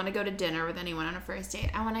 I don't want to go to dinner with anyone on a first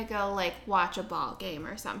date. I want to go, like, watch a ball game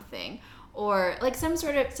or something. Or, like, some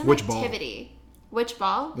activity. Ball? Which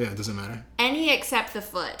ball? Yeah, it doesn't matter. Any except the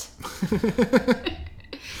foot.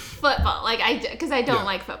 Football. Like, because I don't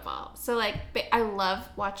like football. So, like, I love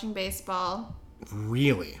watching baseball.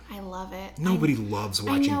 Really? I love it. Nobody loves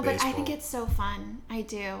watching baseball. I know, but I think it's so fun. I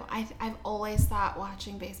do. I've always thought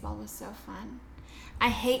watching baseball was so fun. I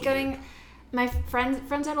hate going... My friends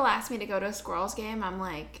that'll ask me to go to a Squirrels game, I'm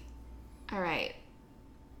like, all right,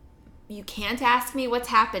 you can't ask me what's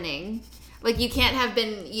happening. Like, you can't have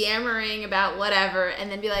been yammering about whatever and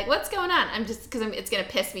then be like, what's going on? I'm just... Because it's going to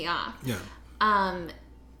piss me off. Yeah.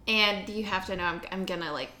 And you have to know I'm going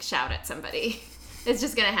to, like, shout at somebody. It's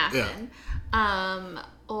just going to happen. Yeah.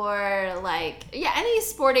 Or like, any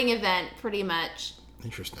sporting event pretty much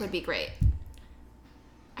would be great.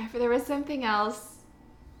 There was something else.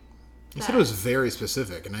 You said it was very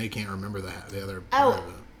specific, and now you can't remember the other part of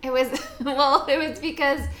it. It was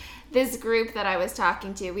because this group that I was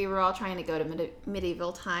talking to, we were all trying to go to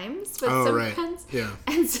medieval times with some friends. Yeah.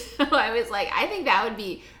 And so I was like, I think that would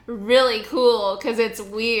be really cool because it's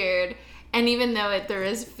weird. And even though there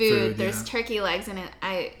is food, there's turkey legs in it.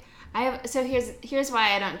 I have, so here's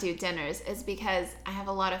why I don't do dinners, is because I have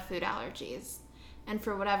a lot of food allergies. And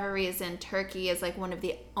for whatever reason, turkey is like one of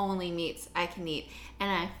the only meats I can eat. And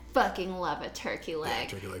I fucking love a turkey leg. Yeah,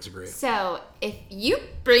 turkey legs are great. So if you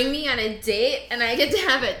bring me on a date and I get to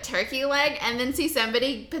have a turkey leg and then see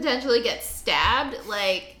somebody potentially get stabbed,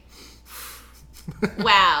 like,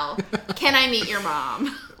 wow, can I meet your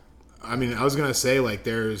mom? I mean, I was going to say, like,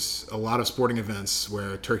 there's a lot of sporting events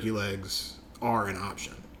where turkey legs are an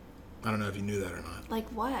option. I don't know if you knew that or not. Like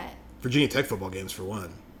what? Virginia Tech football games, for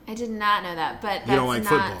one. I did not know that, but that's not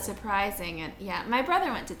football. Surprising. And yeah, my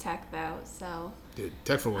brother went to Tech, though, so... Dude,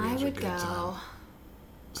 Tech football games are good time. Time.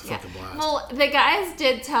 It's a fucking blast. Well, the guys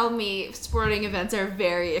did tell me sporting events are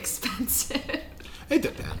very expensive. It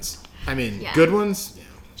depends. I mean, good ones? Yeah.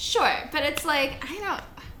 Sure, but it's like, I don't...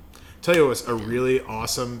 Tell you what's a really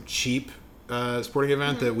awesome, cheap sporting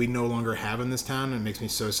event that we no longer have in this town, and it makes me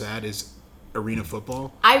so sad, is arena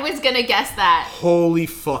football. I was going to guess that. Holy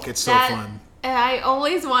fuck, it's so fun. I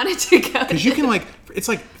always wanted to go. Because you can, like, it's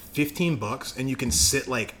like $15, and you can sit,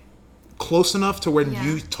 like, close enough to when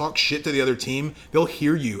you talk shit to the other team, they'll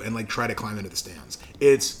hear you and, like, try to climb into the stands.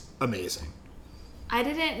 It's amazing. I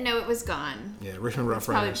didn't know it was gone. Yeah, Richmond Rough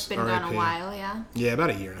Riders. It's probably been gone a while, yeah. Yeah, about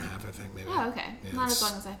a year and a half, I think, maybe. Oh, okay. Yeah, not as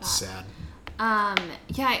long as I thought. Sad.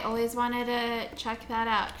 Yeah, I always wanted to check that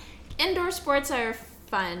out. Indoor sports are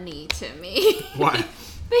funny to me. Why?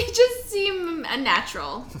 They just seem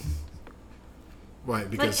unnatural. Why?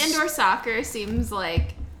 Because like indoor soccer seems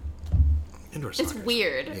like indoor soccer. It's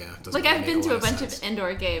weird. Yeah. Like I've been to a bunch of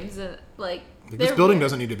indoor games. Like this building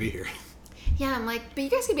doesn't need to be here. Yeah, I'm like, but you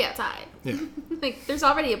guys could be outside. Yeah. Like there's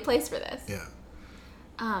already a place for this. Yeah.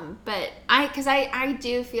 But I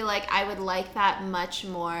do feel like I would like that much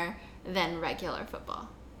more than regular football.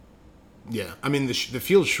 Yeah, I mean the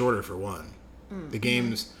field's shorter for one. The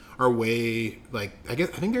games are way like I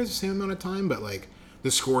think there's the same amount of time, but like the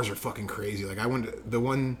scores are fucking crazy. Like I went to the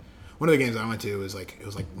one of the games I went to was like it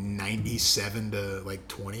was like 97 to like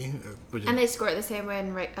 20. And they score it the same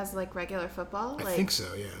way as like regular football. I think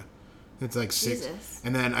so. Yeah, it's like 6. Jesus.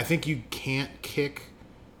 And then I think you can't kick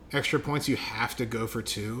extra points. You have to go for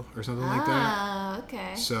 2 or something like that. Oh,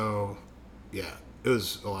 okay. So, yeah, it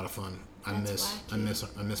was a lot of fun. I miss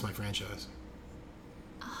my franchise.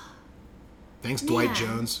 Thanks, Dwight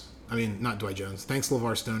Jones. I mean, not Dwight Jones. Thanks,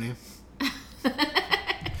 LeVar Stoney.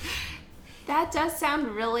 That does sound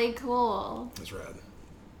really cool. That's rad.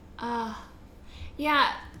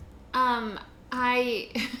 Yeah.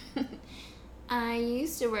 I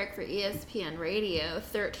used to work for ESPN Radio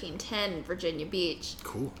 1310 Virginia Beach.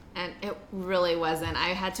 Cool. And it really wasn't. I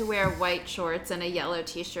had to wear white shorts and a yellow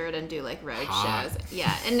t-shirt and do like road shows.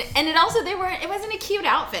 Yeah. And it also it wasn't a cute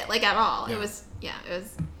outfit like at all. Yeah. It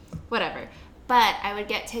was whatever. But I would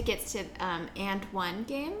get tickets to And One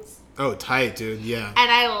games. Oh, tight, dude. Yeah. And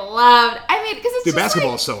because it's dude, just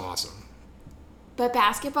basketball is so awesome. But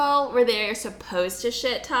basketball, where they're supposed to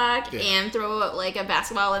shit talk and throw like a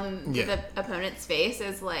basketball in the opponent's face,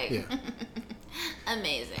 is like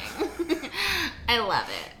amazing. I love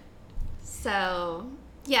it. So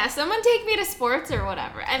Yeah, someone take me to sports or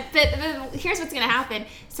whatever. But here's what's going to happen.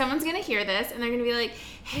 Someone's going to hear this, and they're going to be like,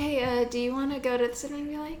 hey, do you want to go to this? And I'm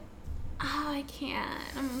going to be like, oh, I can't.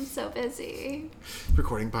 I'm so busy.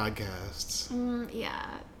 Recording podcasts.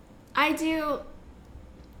 Yeah. I do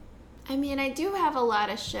have a lot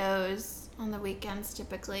of shows on the weekends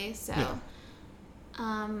typically, so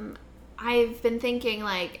I've been thinking,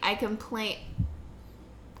 like, I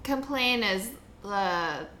complain is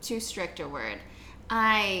too strict a word.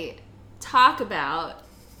 I talk about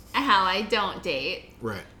how I don't date.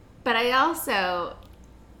 Right. But I also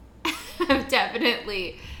have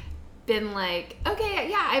definitely been like, okay,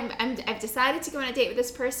 yeah, I've decided to go on a date with this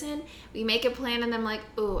person. We make a plan, and I'm like,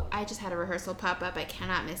 ooh, I just had a rehearsal pop up. I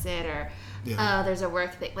cannot miss it. Or, there's a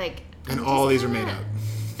work thing. Like, and all these are made up.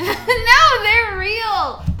 No, they're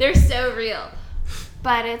real. They're so real.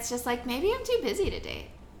 But it's just like, maybe I'm too busy to date.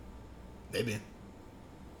 Maybe.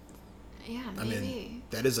 Yeah, maybe. I mean,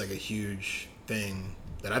 that is like a huge thing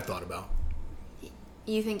that I've thought about.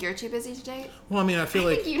 You think you're too busy to date? Well, I mean, I feel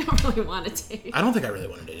like you don't really want to date. I don't think I really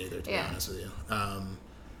want to date either, to be honest with you.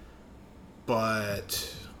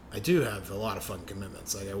 But I do have a lot of fucking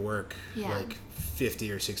commitments. Like, I work like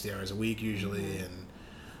 50 or 60 hours a week usually, and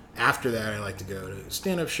after that, I like to go to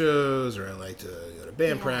stand-up shows, or I like to go to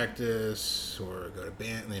band practice, or go to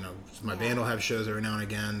band. You know, my band will have shows every now and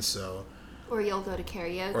again, so. Or you'll go to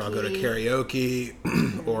karaoke. Or I'll go to karaoke,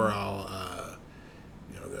 or I'll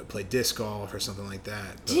go play disc golf or something like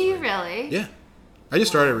that. But, do you really? Yeah, I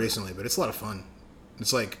just started recently, but it's a lot of fun.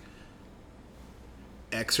 It's like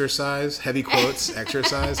exercise, heavy quotes,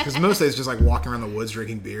 exercise, because mostly it's just like walking around the woods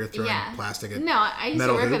drinking beer, throwing plastic at I used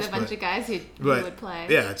to work with a bunch of guys who would play.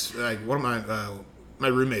 Yeah, it's like one of my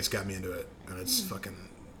roommates got me into it, and it's fucking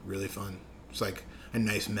really fun. It's like a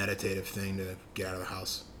nice meditative thing to get out of the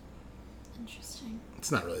house. Interesting. It's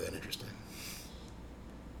not really that interesting.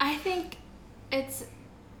 I think it's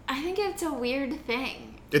a weird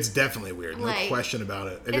thing. It's definitely weird. No question about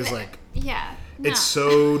it. It is like... Yeah. No. It's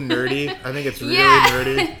so nerdy. I think it's really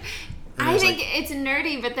nerdy. I think it's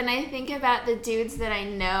nerdy, but then I think about the dudes that I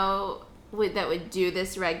know that would do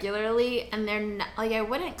this regularly, and they're not, like, I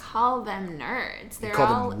wouldn't call them nerds. They're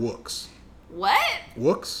call them wooks. What?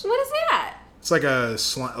 Wooks? What is that? It's like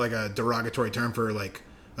a derogatory term for like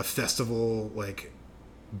a festival, like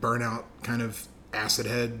burnout kind of acid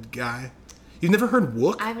head guy. You've never heard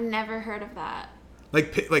wook? I've never heard of that.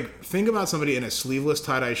 Like think about somebody in a sleeveless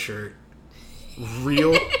tie-dye shirt.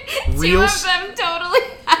 Real Two of them totally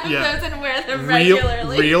have those and wear them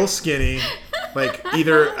regularly. Real skinny. Like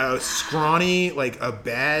either a scrawny, like a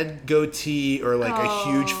bad goatee, or like a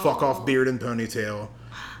huge fuck off beard and ponytail.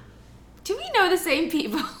 Do we know the same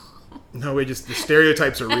people? No, the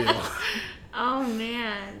stereotypes are real. Oh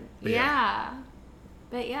man. But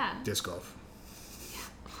But yeah. Disc golf.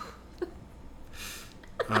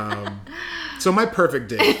 So my perfect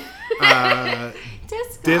date,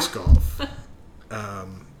 disc golf.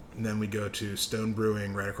 And then we go to Stone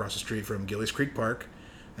Brewing right across the street from Gillies Creek Park,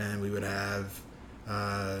 and we would have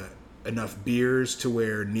enough beers to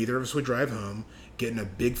where neither of us would drive home, get in a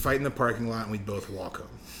big fight in the parking lot, and we'd both walk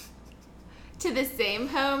home. To the same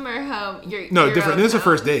home or home? No, different. This is a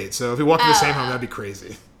first date, so if we walked to the same home, that'd be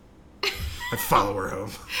crazy. I'd follow her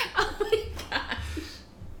home. Oh my gosh.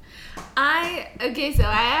 So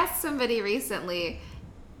I asked somebody recently,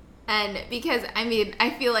 and because,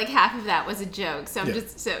 I feel like half of that was a joke, so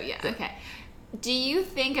okay. Do you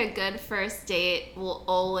think a good first date will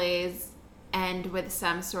always end with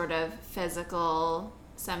some sort of physical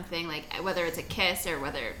something, like whether it's a kiss or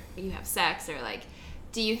whether you have sex, or like,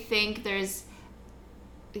 do you think there's,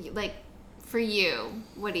 like, for you,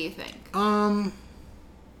 what do you think?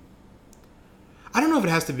 I don't know if it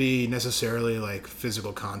has to be necessarily like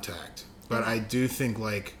physical contact, but I do think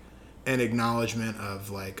like an acknowledgement of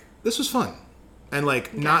like, this was fun, and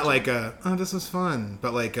like not like this was fun,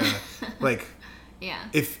 but like like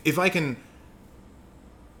if I can,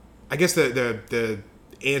 I guess the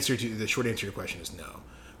answer to the short answer to your question is no,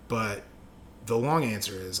 but the long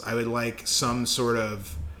answer is I would like some sort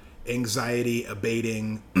of anxiety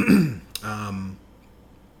abating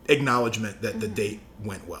acknowledgement that the date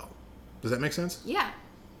went well. Does that make sense? Yeah.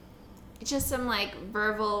 Just some, like,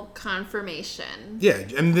 verbal confirmation. Yeah,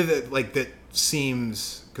 I mean, that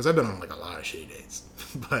seems... Because I've been on, like, a lot of shitty dates.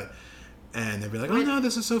 And they'd be like, oh, no,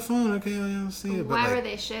 this is so fun. Okay, I'll see you. But why were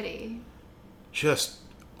they shitty? Just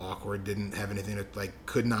awkward. Didn't have anything to, like,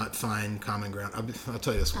 could not find common ground. I'll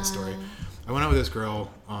tell you this one story. I went out with this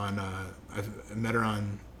girl on... I met her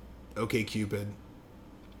on OkCupid.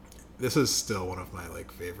 This is still one of my,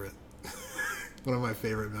 like, favorite... one of my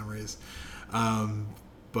favorite memories.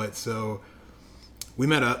 But so we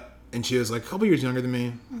met up, and she was like a couple years younger than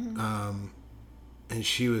me. And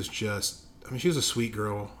she was just, I mean, she was a sweet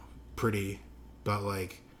girl, pretty, but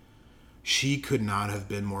like, she could not have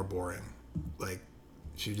been more boring. Like,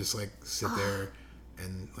 she'd just like sit there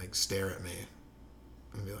and like stare at me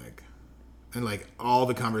and be like, and like all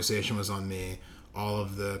the conversation was on me. All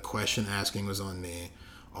of the question asking was on me.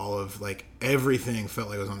 All of like everything felt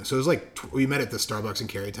like it was on me. So it was like, we met at the Starbucks in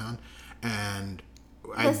Carytown, and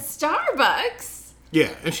Starbucks?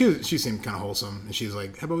 Yeah, and she seemed kind of wholesome, and she was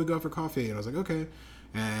like, how about we go out for coffee? And I was like, okay.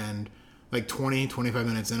 And like 25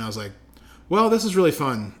 minutes in, I was like, well, this is really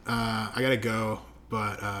fun. I gotta go.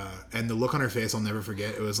 But, and the look on her face, I'll never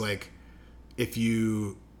forget. It was like, it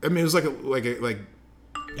was like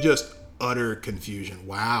just utter confusion.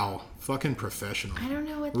 Wow. Fucking professional. I don't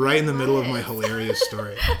know what right in the middle of was. my hilarious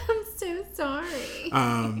story. I'm so sorry.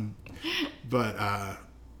 But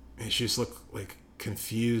she just looked like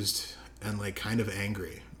confused and like kind of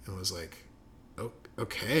angry, and was like, oh,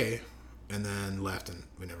 okay, and then left, and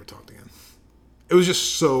we never talked again. It was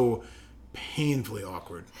just so painfully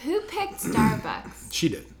awkward. Who picked Starbucks? She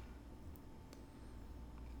did.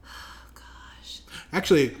 Oh gosh.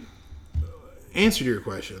 Actually, answer to your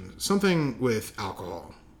question, something with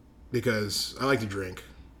alcohol, because I like to drink.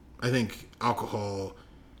 I think alcohol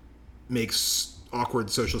makes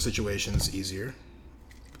awkward social situations easier.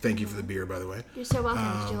 Thank you for the beer, by the way. You're so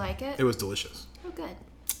welcome. Did you like it? It was delicious. Oh, good.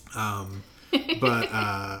 But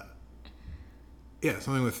yeah,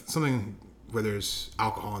 something where there's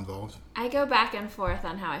alcohol involved. I go back and forth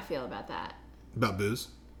on how I feel about that. About booze?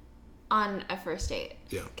 On a first date.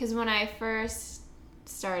 Yeah. Because when I first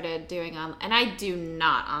started doing and I do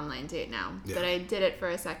not online date now, but I did it for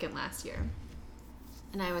a second last year.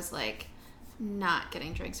 And I was like, not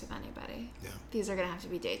getting drinks with anybody. Yeah. These are going to have to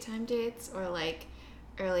be daytime dates or like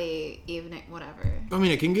early evening, whatever. I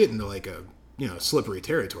mean, it can get into like a, slippery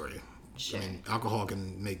territory. Sure. I mean, alcohol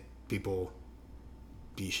can make people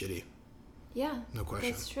be shitty. Yeah. No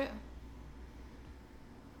question. That's true.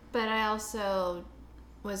 But I also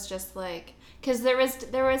was just like, because there was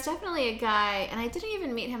definitely a guy, and I didn't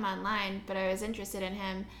even meet him online, but I was interested in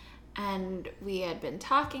him, and we had been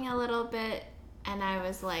talking a little bit, and I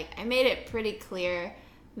was like, I made it pretty clear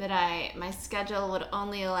that my schedule would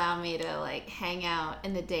only allow me to like hang out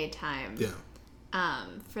in the daytime. Yeah.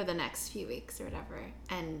 For the next few weeks or whatever,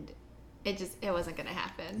 and it wasn't gonna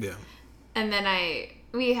happen. Yeah. And then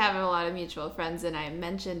we have a lot of mutual friends, and I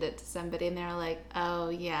mentioned it to somebody, and they're like, oh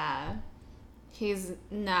yeah, he's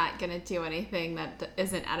not gonna do anything that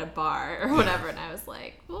isn't at a bar or whatever. And I was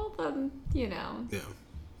like, well then, Yeah.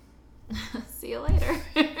 see you later.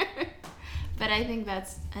 But I think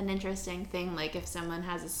that's an interesting thing, like if someone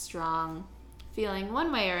has a strong feeling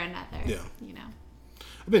one way or another. Yeah.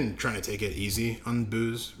 I've been trying to take it easy on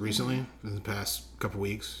booze recently, in the past couple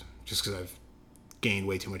weeks, just because I've gained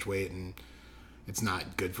way too much weight, and it's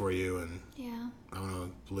not good for you, and Yeah. I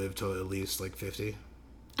want to live till at least like 50.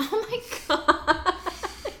 Oh my god.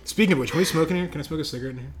 Speaking of which, can we smoke in here? Can I smoke a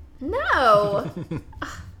cigarette in here? No.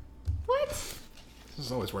 What? This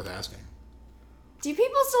is always worth asking. Do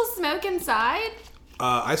people still smoke inside?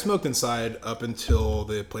 I smoked inside up until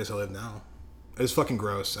the place I live now. It was fucking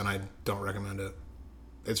gross, and I don't recommend it.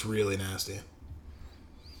 It's really nasty.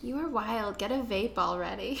 You are wild. Get a vape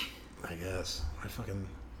already. I guess. I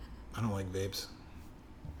don't like vapes.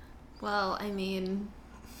 Well, I mean,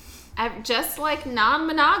 just like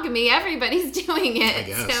non-monogamy, everybody's doing it. I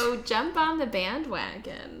guess. So jump on the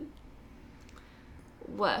bandwagon.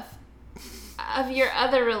 Woof. Of your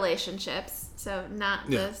other relationships, so not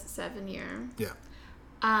the 7-year. Yeah.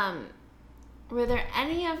 Were there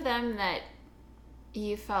any of them that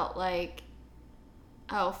you felt like,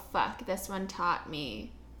 oh fuck, this one taught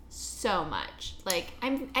me so much? Like,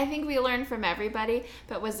 I think we learned from everybody,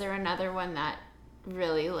 but was there another one that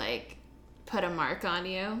really like put a mark on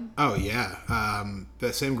you? Oh yeah.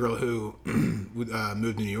 That same girl who moved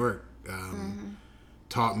to New York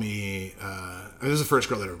taught me. This was the first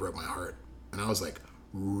girl that ever broke my heart, and I was like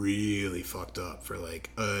really fucked up for like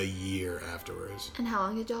a year afterwards. And how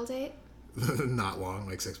long did y'all date? Not long,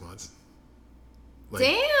 like 6 months. Like,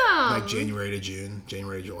 Damn. Like January to June,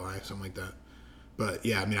 January to July, something like that. But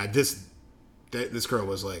yeah, I mean, this girl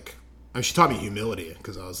was like, I mean, she taught me humility,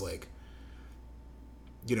 because I was like,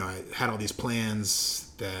 I had all these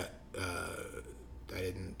plans that I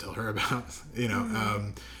didn't tell her about, and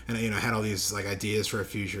I had all these like ideas for a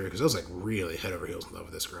future, because I was like really head over heels in love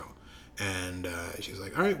with this girl, and she was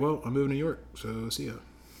like, all right, well, I'm moving to New York, so see ya,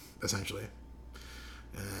 essentially.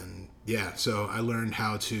 And yeah, so I learned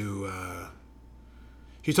how to.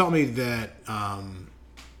 She taught me that,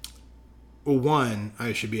 well, one,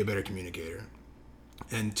 I should be a better communicator.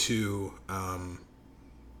 and 2,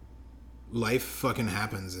 life fucking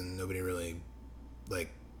happens and nobody really, like,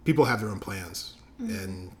 people have their own plans,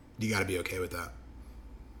 and you got to be okay with that.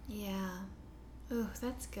 Yeah. Ooh,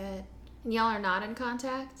 that's good. And y'all are not in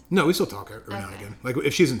contact? No, we still talk every now and again. Like,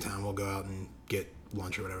 if she's in town, we'll go out and get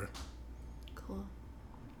lunch or whatever. Cool.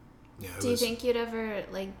 Yeah. Do you think you'd ever,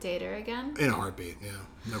 like, date her again? In a heartbait, yeah.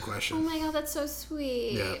 No question. Oh my god, that's so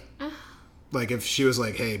sweet. Yeah. Like, if she was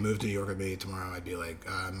like, hey, move to New York with me tomorrow, I'd be like,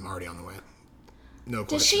 I'm already on the way. No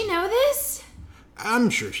question. Does she know this? I'm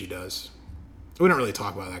sure she does. We don't really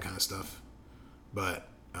talk about that kind of stuff. But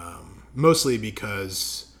mostly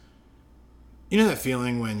because, you know that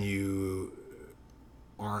feeling when you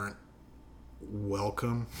aren't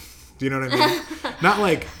welcome? Do you know what I mean? Not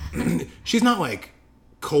like, she's not like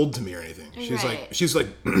cold to me or anything. She's like,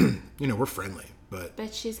 you know, we're friendly.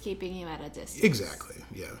 But she's keeping you at a distance. Exactly,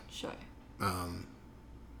 yeah. Sure.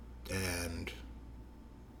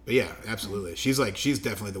 But yeah, absolutely. She's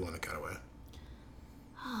definitely the one that got away.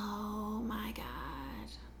 Oh my god.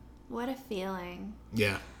 What a feeling.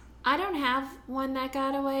 Yeah. I don't have one that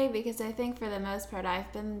got away because I think for the most part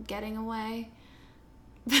I've been getting away.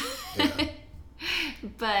 Yeah.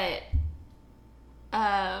 But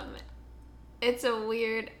it's a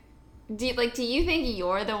weird. Do you think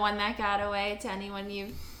you're the one that got away to anyone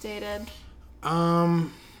you've dated?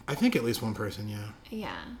 I think at least one person, yeah.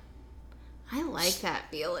 Yeah. I like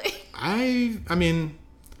that feeling. I mean,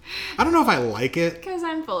 I don't know if I like it. Because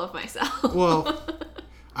I'm full of myself. Well,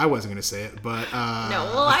 I wasn't going to say it, but...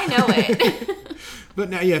 No, well, I know it. But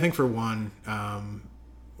now, yeah, I think for one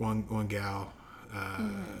gal,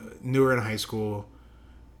 knew her in high school.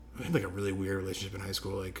 I had like a really weird relationship in high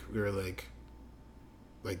school. Like, we were like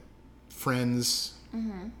friends,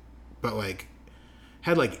 but like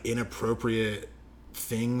had like inappropriate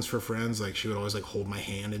things for friends. Like, she would always like hold my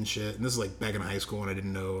hand and shit. And this is like back in high school, and I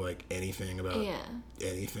didn't know like anything about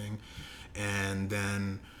anything. And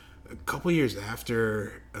then a couple years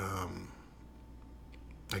after,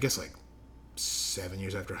 I guess like 7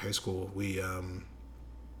 years after high school, we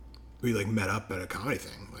like met up at a comedy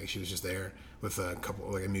thing. Like, she was just there with a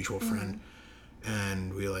mutual friend,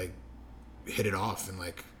 and we like hit it off. And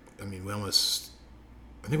like, I mean,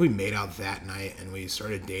 I think we made out that night, and we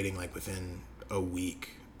started dating like within a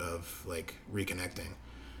week of like reconnecting.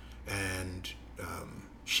 And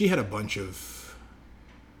she had a bunch of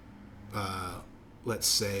let's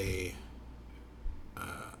say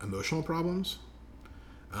emotional problems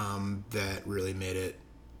that really made it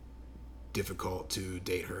difficult to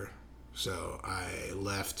date her. So I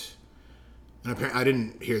left, and apparently I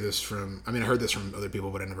didn't hear this from, I mean, I heard this from other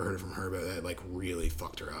people, but I never heard it from her, but that like really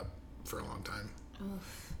fucked her up for a long time.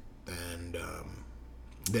 Oof. And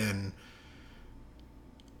then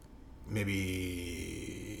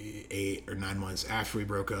maybe 8 or 9 months after we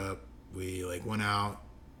broke up, we like went out.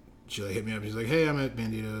 She like hit me up. She's like, hey, I'm at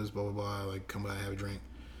Banditos, blah, blah, blah. Like, come by, have a drink.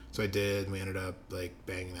 So I did. And we ended up like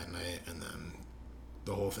banging that night, and then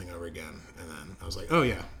the whole thing over again. And then I was like, oh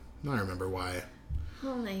yeah, now I remember why.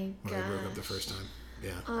 Oh my god. When we broke up the first time.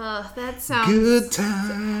 Yeah. Oh, that sounds good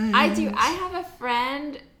times. I do. I have a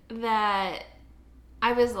friend that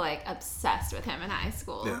I was like obsessed with him in high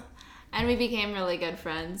school. Yeah. And we became really good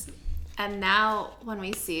friends. And now when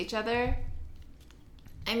we see each other,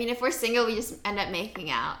 I mean, if we're single, we just end up making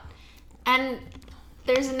out. And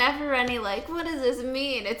there's never any like, what does this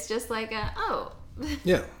mean? It's just like oh.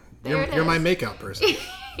 Yeah. You're my makeout person.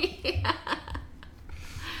 Yeah.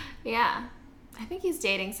 Yeah. I think he's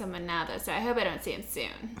dating someone now, though, so I hope I don't see him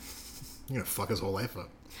soon. You're going to fuck his whole life up.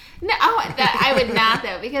 No, I would not,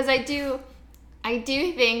 though, because I do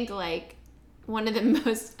think, like, one of the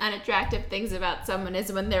most unattractive things about someone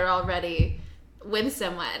is when they're already with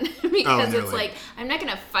someone. Because it's like, I'm not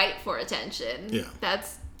going to fight for attention. Yeah.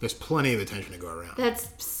 There's plenty of attention to go around. That's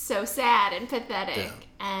so sad and pathetic. Yeah.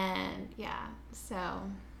 And, yeah, so...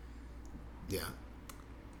 Yeah.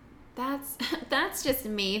 That's just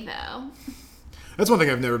me, though. That's one thing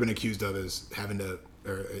I've never been accused of, is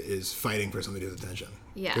is fighting for somebody's attention.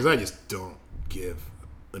 Yeah. Because I just don't give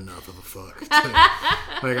enough of a fuck.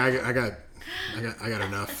 Like, I got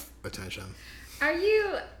enough attention. Are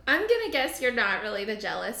you? I'm gonna guess you're not really the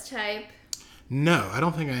jealous type. No, I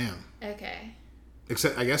don't think I am. Okay.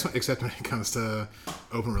 Except when it comes to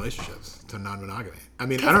open relationships, to non-monogamy. I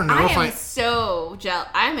mean, I don't know if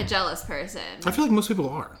I'm a jealous person. I feel like most people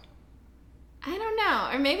are. I don't know,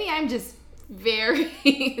 or maybe I'm just very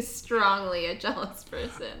strongly a jealous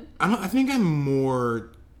person. I think I'm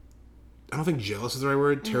more. I don't think jealous is the right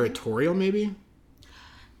word. Territorial, maybe.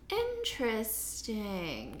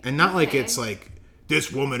 Interesting. And not like it's like,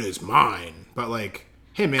 this woman is mine, but like,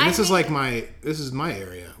 Hey man, this is my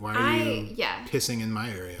area. Why are you pissing in my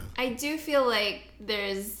area? I do feel like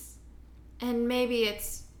there's, and maybe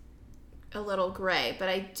it's a little gray, but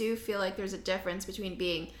I do feel like there's a difference between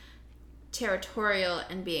being territorial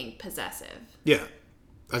and being possessive. Yeah,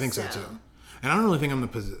 I think so too. And I don't really think I'm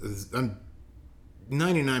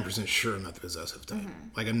 99% sure I'm not the possessive type. Mm-hmm.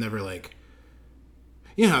 Like, I'm never like,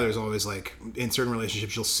 you know how there's always like, in certain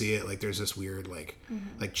relationships you'll see it, like there's this weird like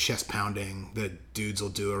chest pounding that dudes will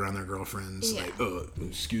do around their girlfriends. Yeah. Like, oh,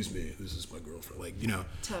 excuse me, this is my girlfriend. Like, you know.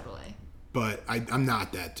 Totally. But I'm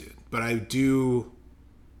not that dude. But I do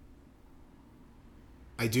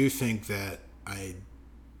think that I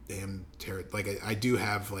am I do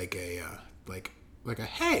have like a like a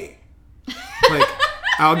hey. Like,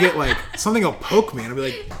 I'll get like, something will poke me and I'll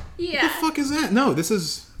be like, what the fuck is that? No, this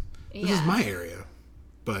is my area.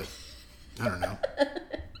 But, I don't know.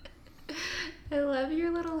 I love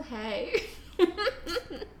your little hey.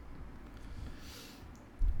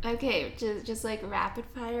 Okay, just like rapid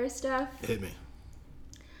fire stuff. Hit me.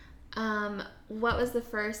 What was the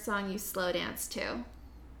first song you slow danced to?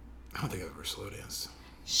 I don't think I've ever slow danced.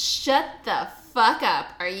 Shut the fuck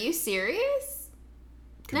up. Are you serious?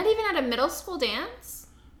 Not even at a middle school dance?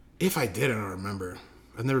 If I did, I don't remember.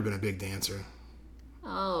 I've never been a big dancer.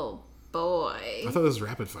 Oh, boy. I thought this was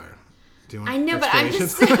rapid fire. Do you want I know, but I'm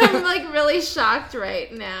like really shocked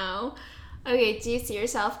right now. Okay, do you see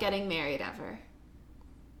yourself getting married ever?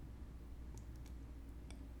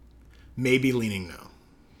 Maybe leaning no.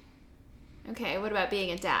 Okay, what about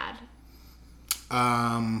being a dad?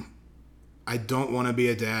 I don't want to be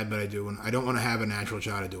a dad, but I do. I don't want to have a natural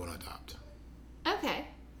child. I do want to adopt.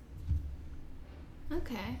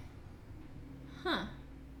 Okay. Huh.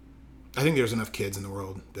 I think there's enough kids in the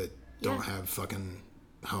world that don't have fucking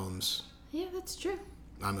homes. Yeah, that's true.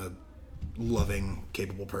 I'm a loving,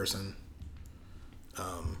 capable person.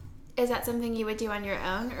 Is that something you would do on your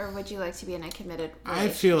own, or would you like to be in a committed relationship?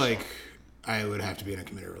 I feel like I would have to be in a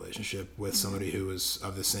committed relationship with somebody who is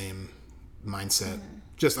of the same mindset.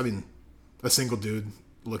 Just, I mean, a single dude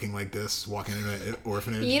looking like this, walking in an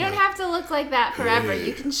orphanage. You don't have to look like that forever. Hey.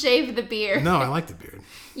 You can shave the beard. No, I like the beard.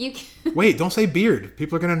 You can... Wait, don't say beard.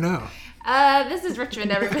 People are going to know. This is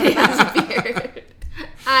Richmond. Everybody has a beard.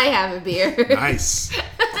 I have a beard. Nice.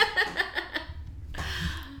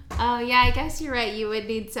 Oh, yeah, I guess you're right. You would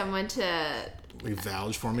need someone to... Like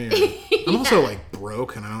vouch for me. I'm also like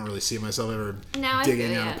broke, and I don't really see myself ever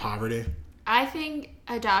digging out of poverty. I think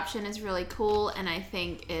adoption is really cool, and I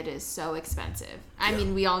think it is so expensive. I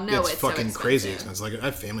mean, we all know it's fucking so crazy expensive. Like, I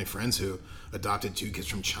have family friends who adopted 2 kids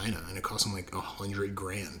from China, and it cost them like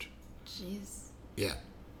 $100,000. Jeez. Yeah.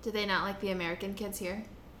 Do they not like the American kids here?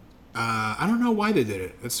 I don't know why they did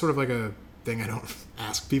it. It's sort of like a thing I don't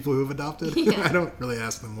ask people who have adopted. Yeah. I don't really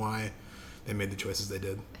ask them why they made the choices they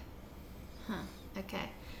did. Huh. Okay.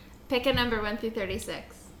 Pick a number 1 through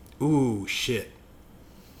 36. Ooh, shit.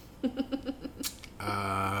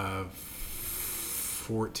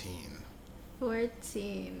 14.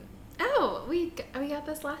 14. Oh, we got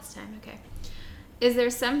this last time. Okay. Is there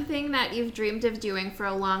something that you've dreamed of doing for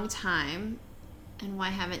a long time, and why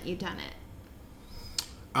haven't you done it?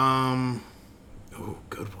 Oh,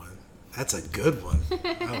 good one. That's a good one.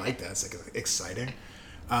 I like that. It's like exciting.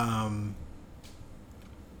 I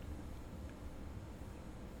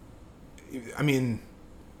mean,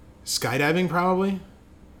 skydiving probably.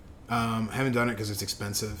 Haven't done it because it's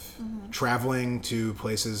expensive. Mm-hmm. Traveling to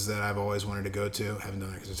places that I've always wanted to go to. Haven't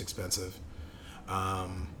done it because it's expensive.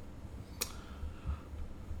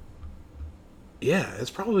 Yeah, it's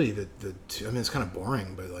probably the two. I mean, it's kind of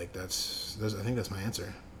boring, but like I think that's my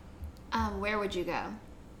answer. Where would you go?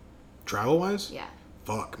 Travel-wise? Yeah.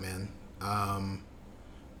 Fuck, man.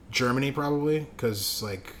 Germany probably, because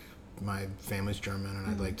like my family's German, and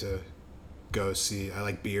I'd like to go see. I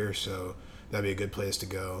like beer, so that'd be a good place to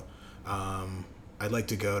go. I'd like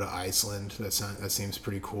to go to Iceland. That seems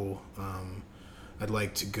pretty cool. I'd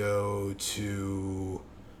like to go to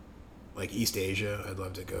like East Asia. I'd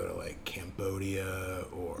love to go to like Cambodia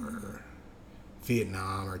or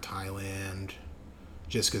Vietnam or Thailand,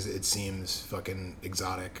 just because it seems fucking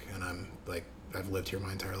exotic, and I'm like, I've lived here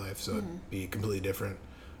my entire life, so it'd be completely different.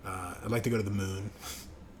 I'd like to go to the moon.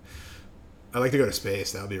 I'd like to go to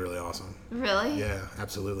space. That would be really awesome. Really? Yeah,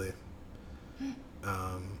 absolutely.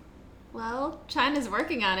 Well, China's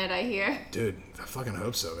working on it, I hear. Dude, I fucking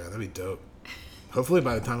hope so, man. That'd be dope. Hopefully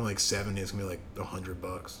by the time I'm like 70, it's gonna be like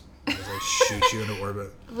 $100. Just like shoot you into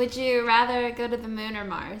orbit. Would you rather go to the moon or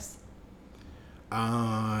Mars?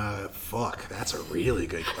 Fuck. That's a really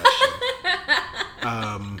good question.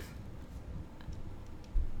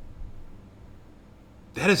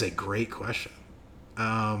 That is a great question.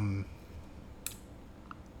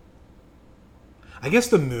 I guess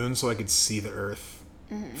the moon, so I could see the Earth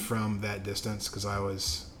from that distance, because I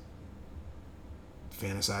was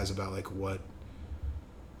fantasize about what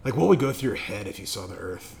would go through your head if you saw the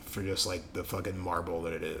Earth for just like the fucking marble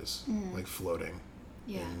that it is, like floating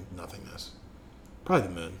in nothingness. Probably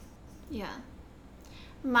the moon. Yeah.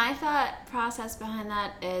 My thought process behind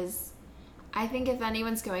that is, I think if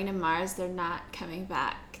anyone's going to Mars, they're not coming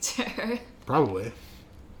back to Earth. Probably.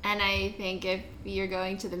 And I think if you're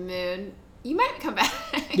going to the moon, you might come back.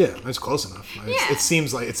 Yeah, that's close enough. Yeah. It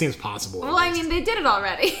seems possible. Well, I mean, they did it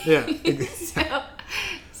already. Yeah.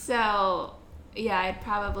 So, yeah, I'd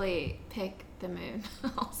probably pick the moon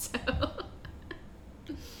also.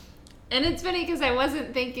 And it's funny because I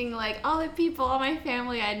wasn't thinking like all the people, all my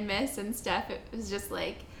family I'd miss and stuff. It was just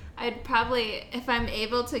like, I'd probably, if I'm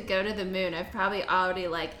able to go to the moon, I've probably already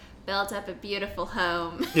like built up a beautiful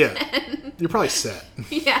home. Yeah. You're probably set.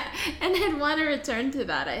 Yeah. And I'd want to return to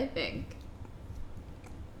that, I think.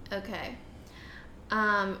 Okay.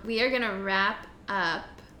 We are going to wrap up.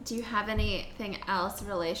 Do you have anything else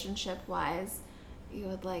relationship-wise you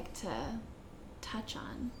would like to touch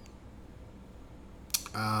on?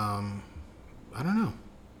 I don't know.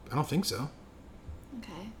 I don't think so.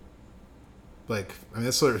 Okay.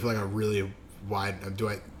 That's sort of like a really wide.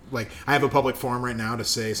 I have a public forum right now to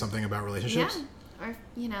say something about relationships? Yeah. Or,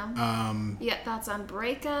 you got thoughts on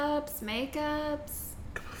breakups, makeups?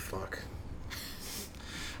 Fuck.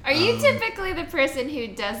 Are you typically the person who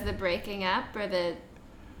does the breaking up or the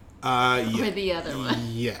or the other one?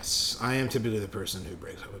 Yes. I am typically the person who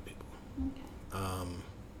breaks up with people. Okay.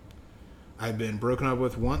 I've been broken up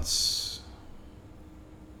with once,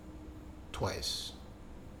 twice.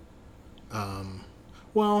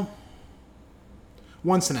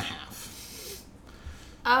 Once and a half.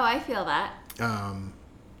 Oh, I feel that.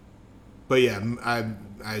 But yeah,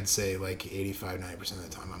 I'd say like 85-90% of the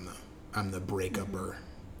time I'm the breakupper,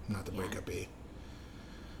 not the breakup-y.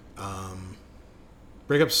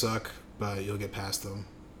 Breakups suck, but you'll get past them.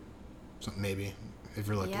 Maybe if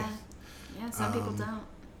you're lucky. Yeah. Some people don't.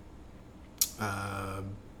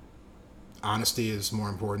 Honesty is more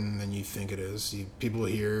important than you think it is. People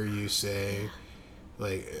hear you say,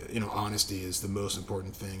 honesty is the most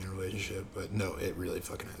important thing in a relationship, but no, it really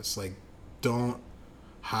fucking is. Like, don't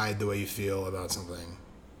hide the way you feel about something.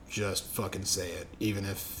 Just fucking say it, even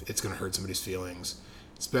if it's gonna hurt somebody's feelings.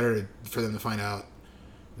 It's better for them to find out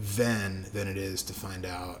then than it is to find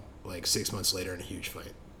out like 6 months later in a huge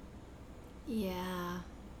fight. Yeah.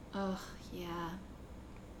 Oh, yeah.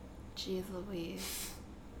 Jeez Louise.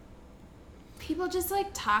 People just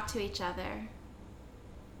talk to each other.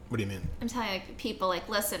 What do you mean? I'm telling you, people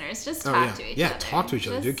listeners, just talk to each other. Yeah, talk to each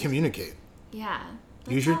other, dude. Communicate. Yeah.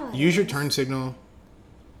 Use your turn signal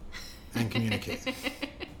and communicate.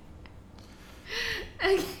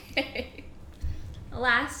 Okay.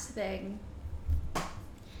 Last thing.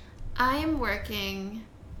 I'm working.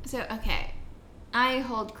 So, okay. I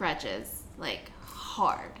hold grudges,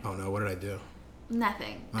 hard. Oh no, what did I do?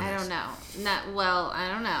 Nothing. Oh, I nice. don't know. I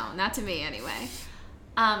don't know. Not to me, anyway.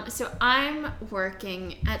 So I'm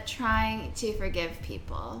working at trying to forgive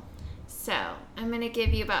people. So I'm going to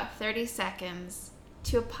give you about 30 seconds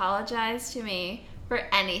to apologize to me for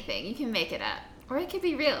anything. You can make it up. Or it could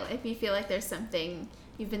be real if you feel like there's something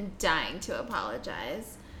you've been dying to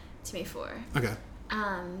apologize to me for. Okay.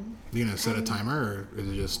 You gonna set a timer, or is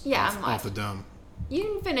it just off the dome? You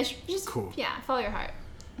can finish. Just cool. Yeah, follow your heart.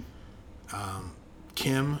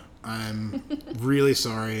 Kim, I'm really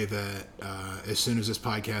sorry that as soon as this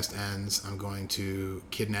podcast ends, I'm going to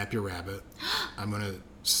kidnap your rabbit. I'm going to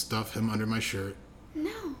stuff him under my shirt.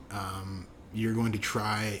 No. You're going to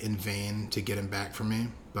try in vain to get him back from me,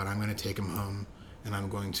 but I'm going to take him home, and I'm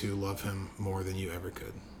going to love him more than you ever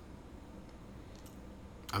could.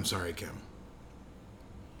 I'm sorry, Kim.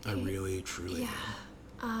 I really, truly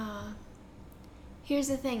am. Here's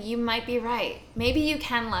the thing. You might be right. Maybe you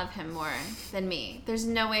can love him more than me. There's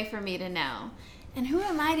no way for me to know. And who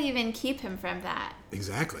am I to even keep him from that?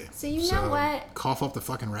 Exactly. So you know what? Cough up the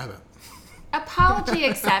fucking rabbit. Apology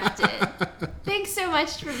accepted. Thanks so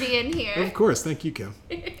much for being here. Of course. Thank you, Kim.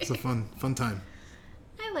 It's a fun time.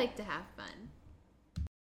 I like to have fun.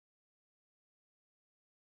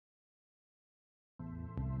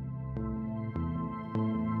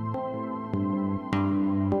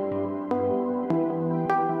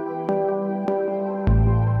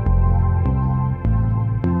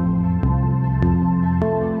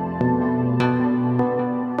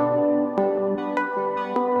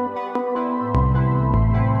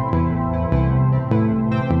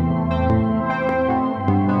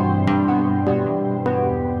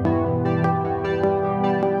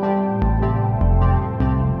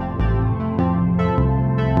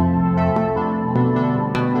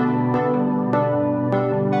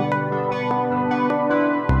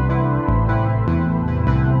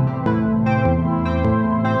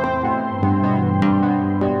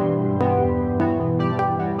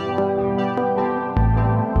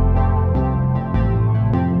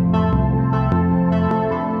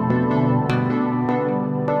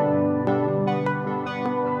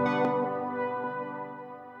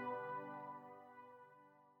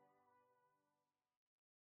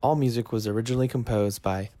 All music was originally composed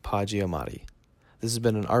by Paji Amati. This has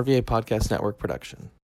been an RVA Podcast Network production.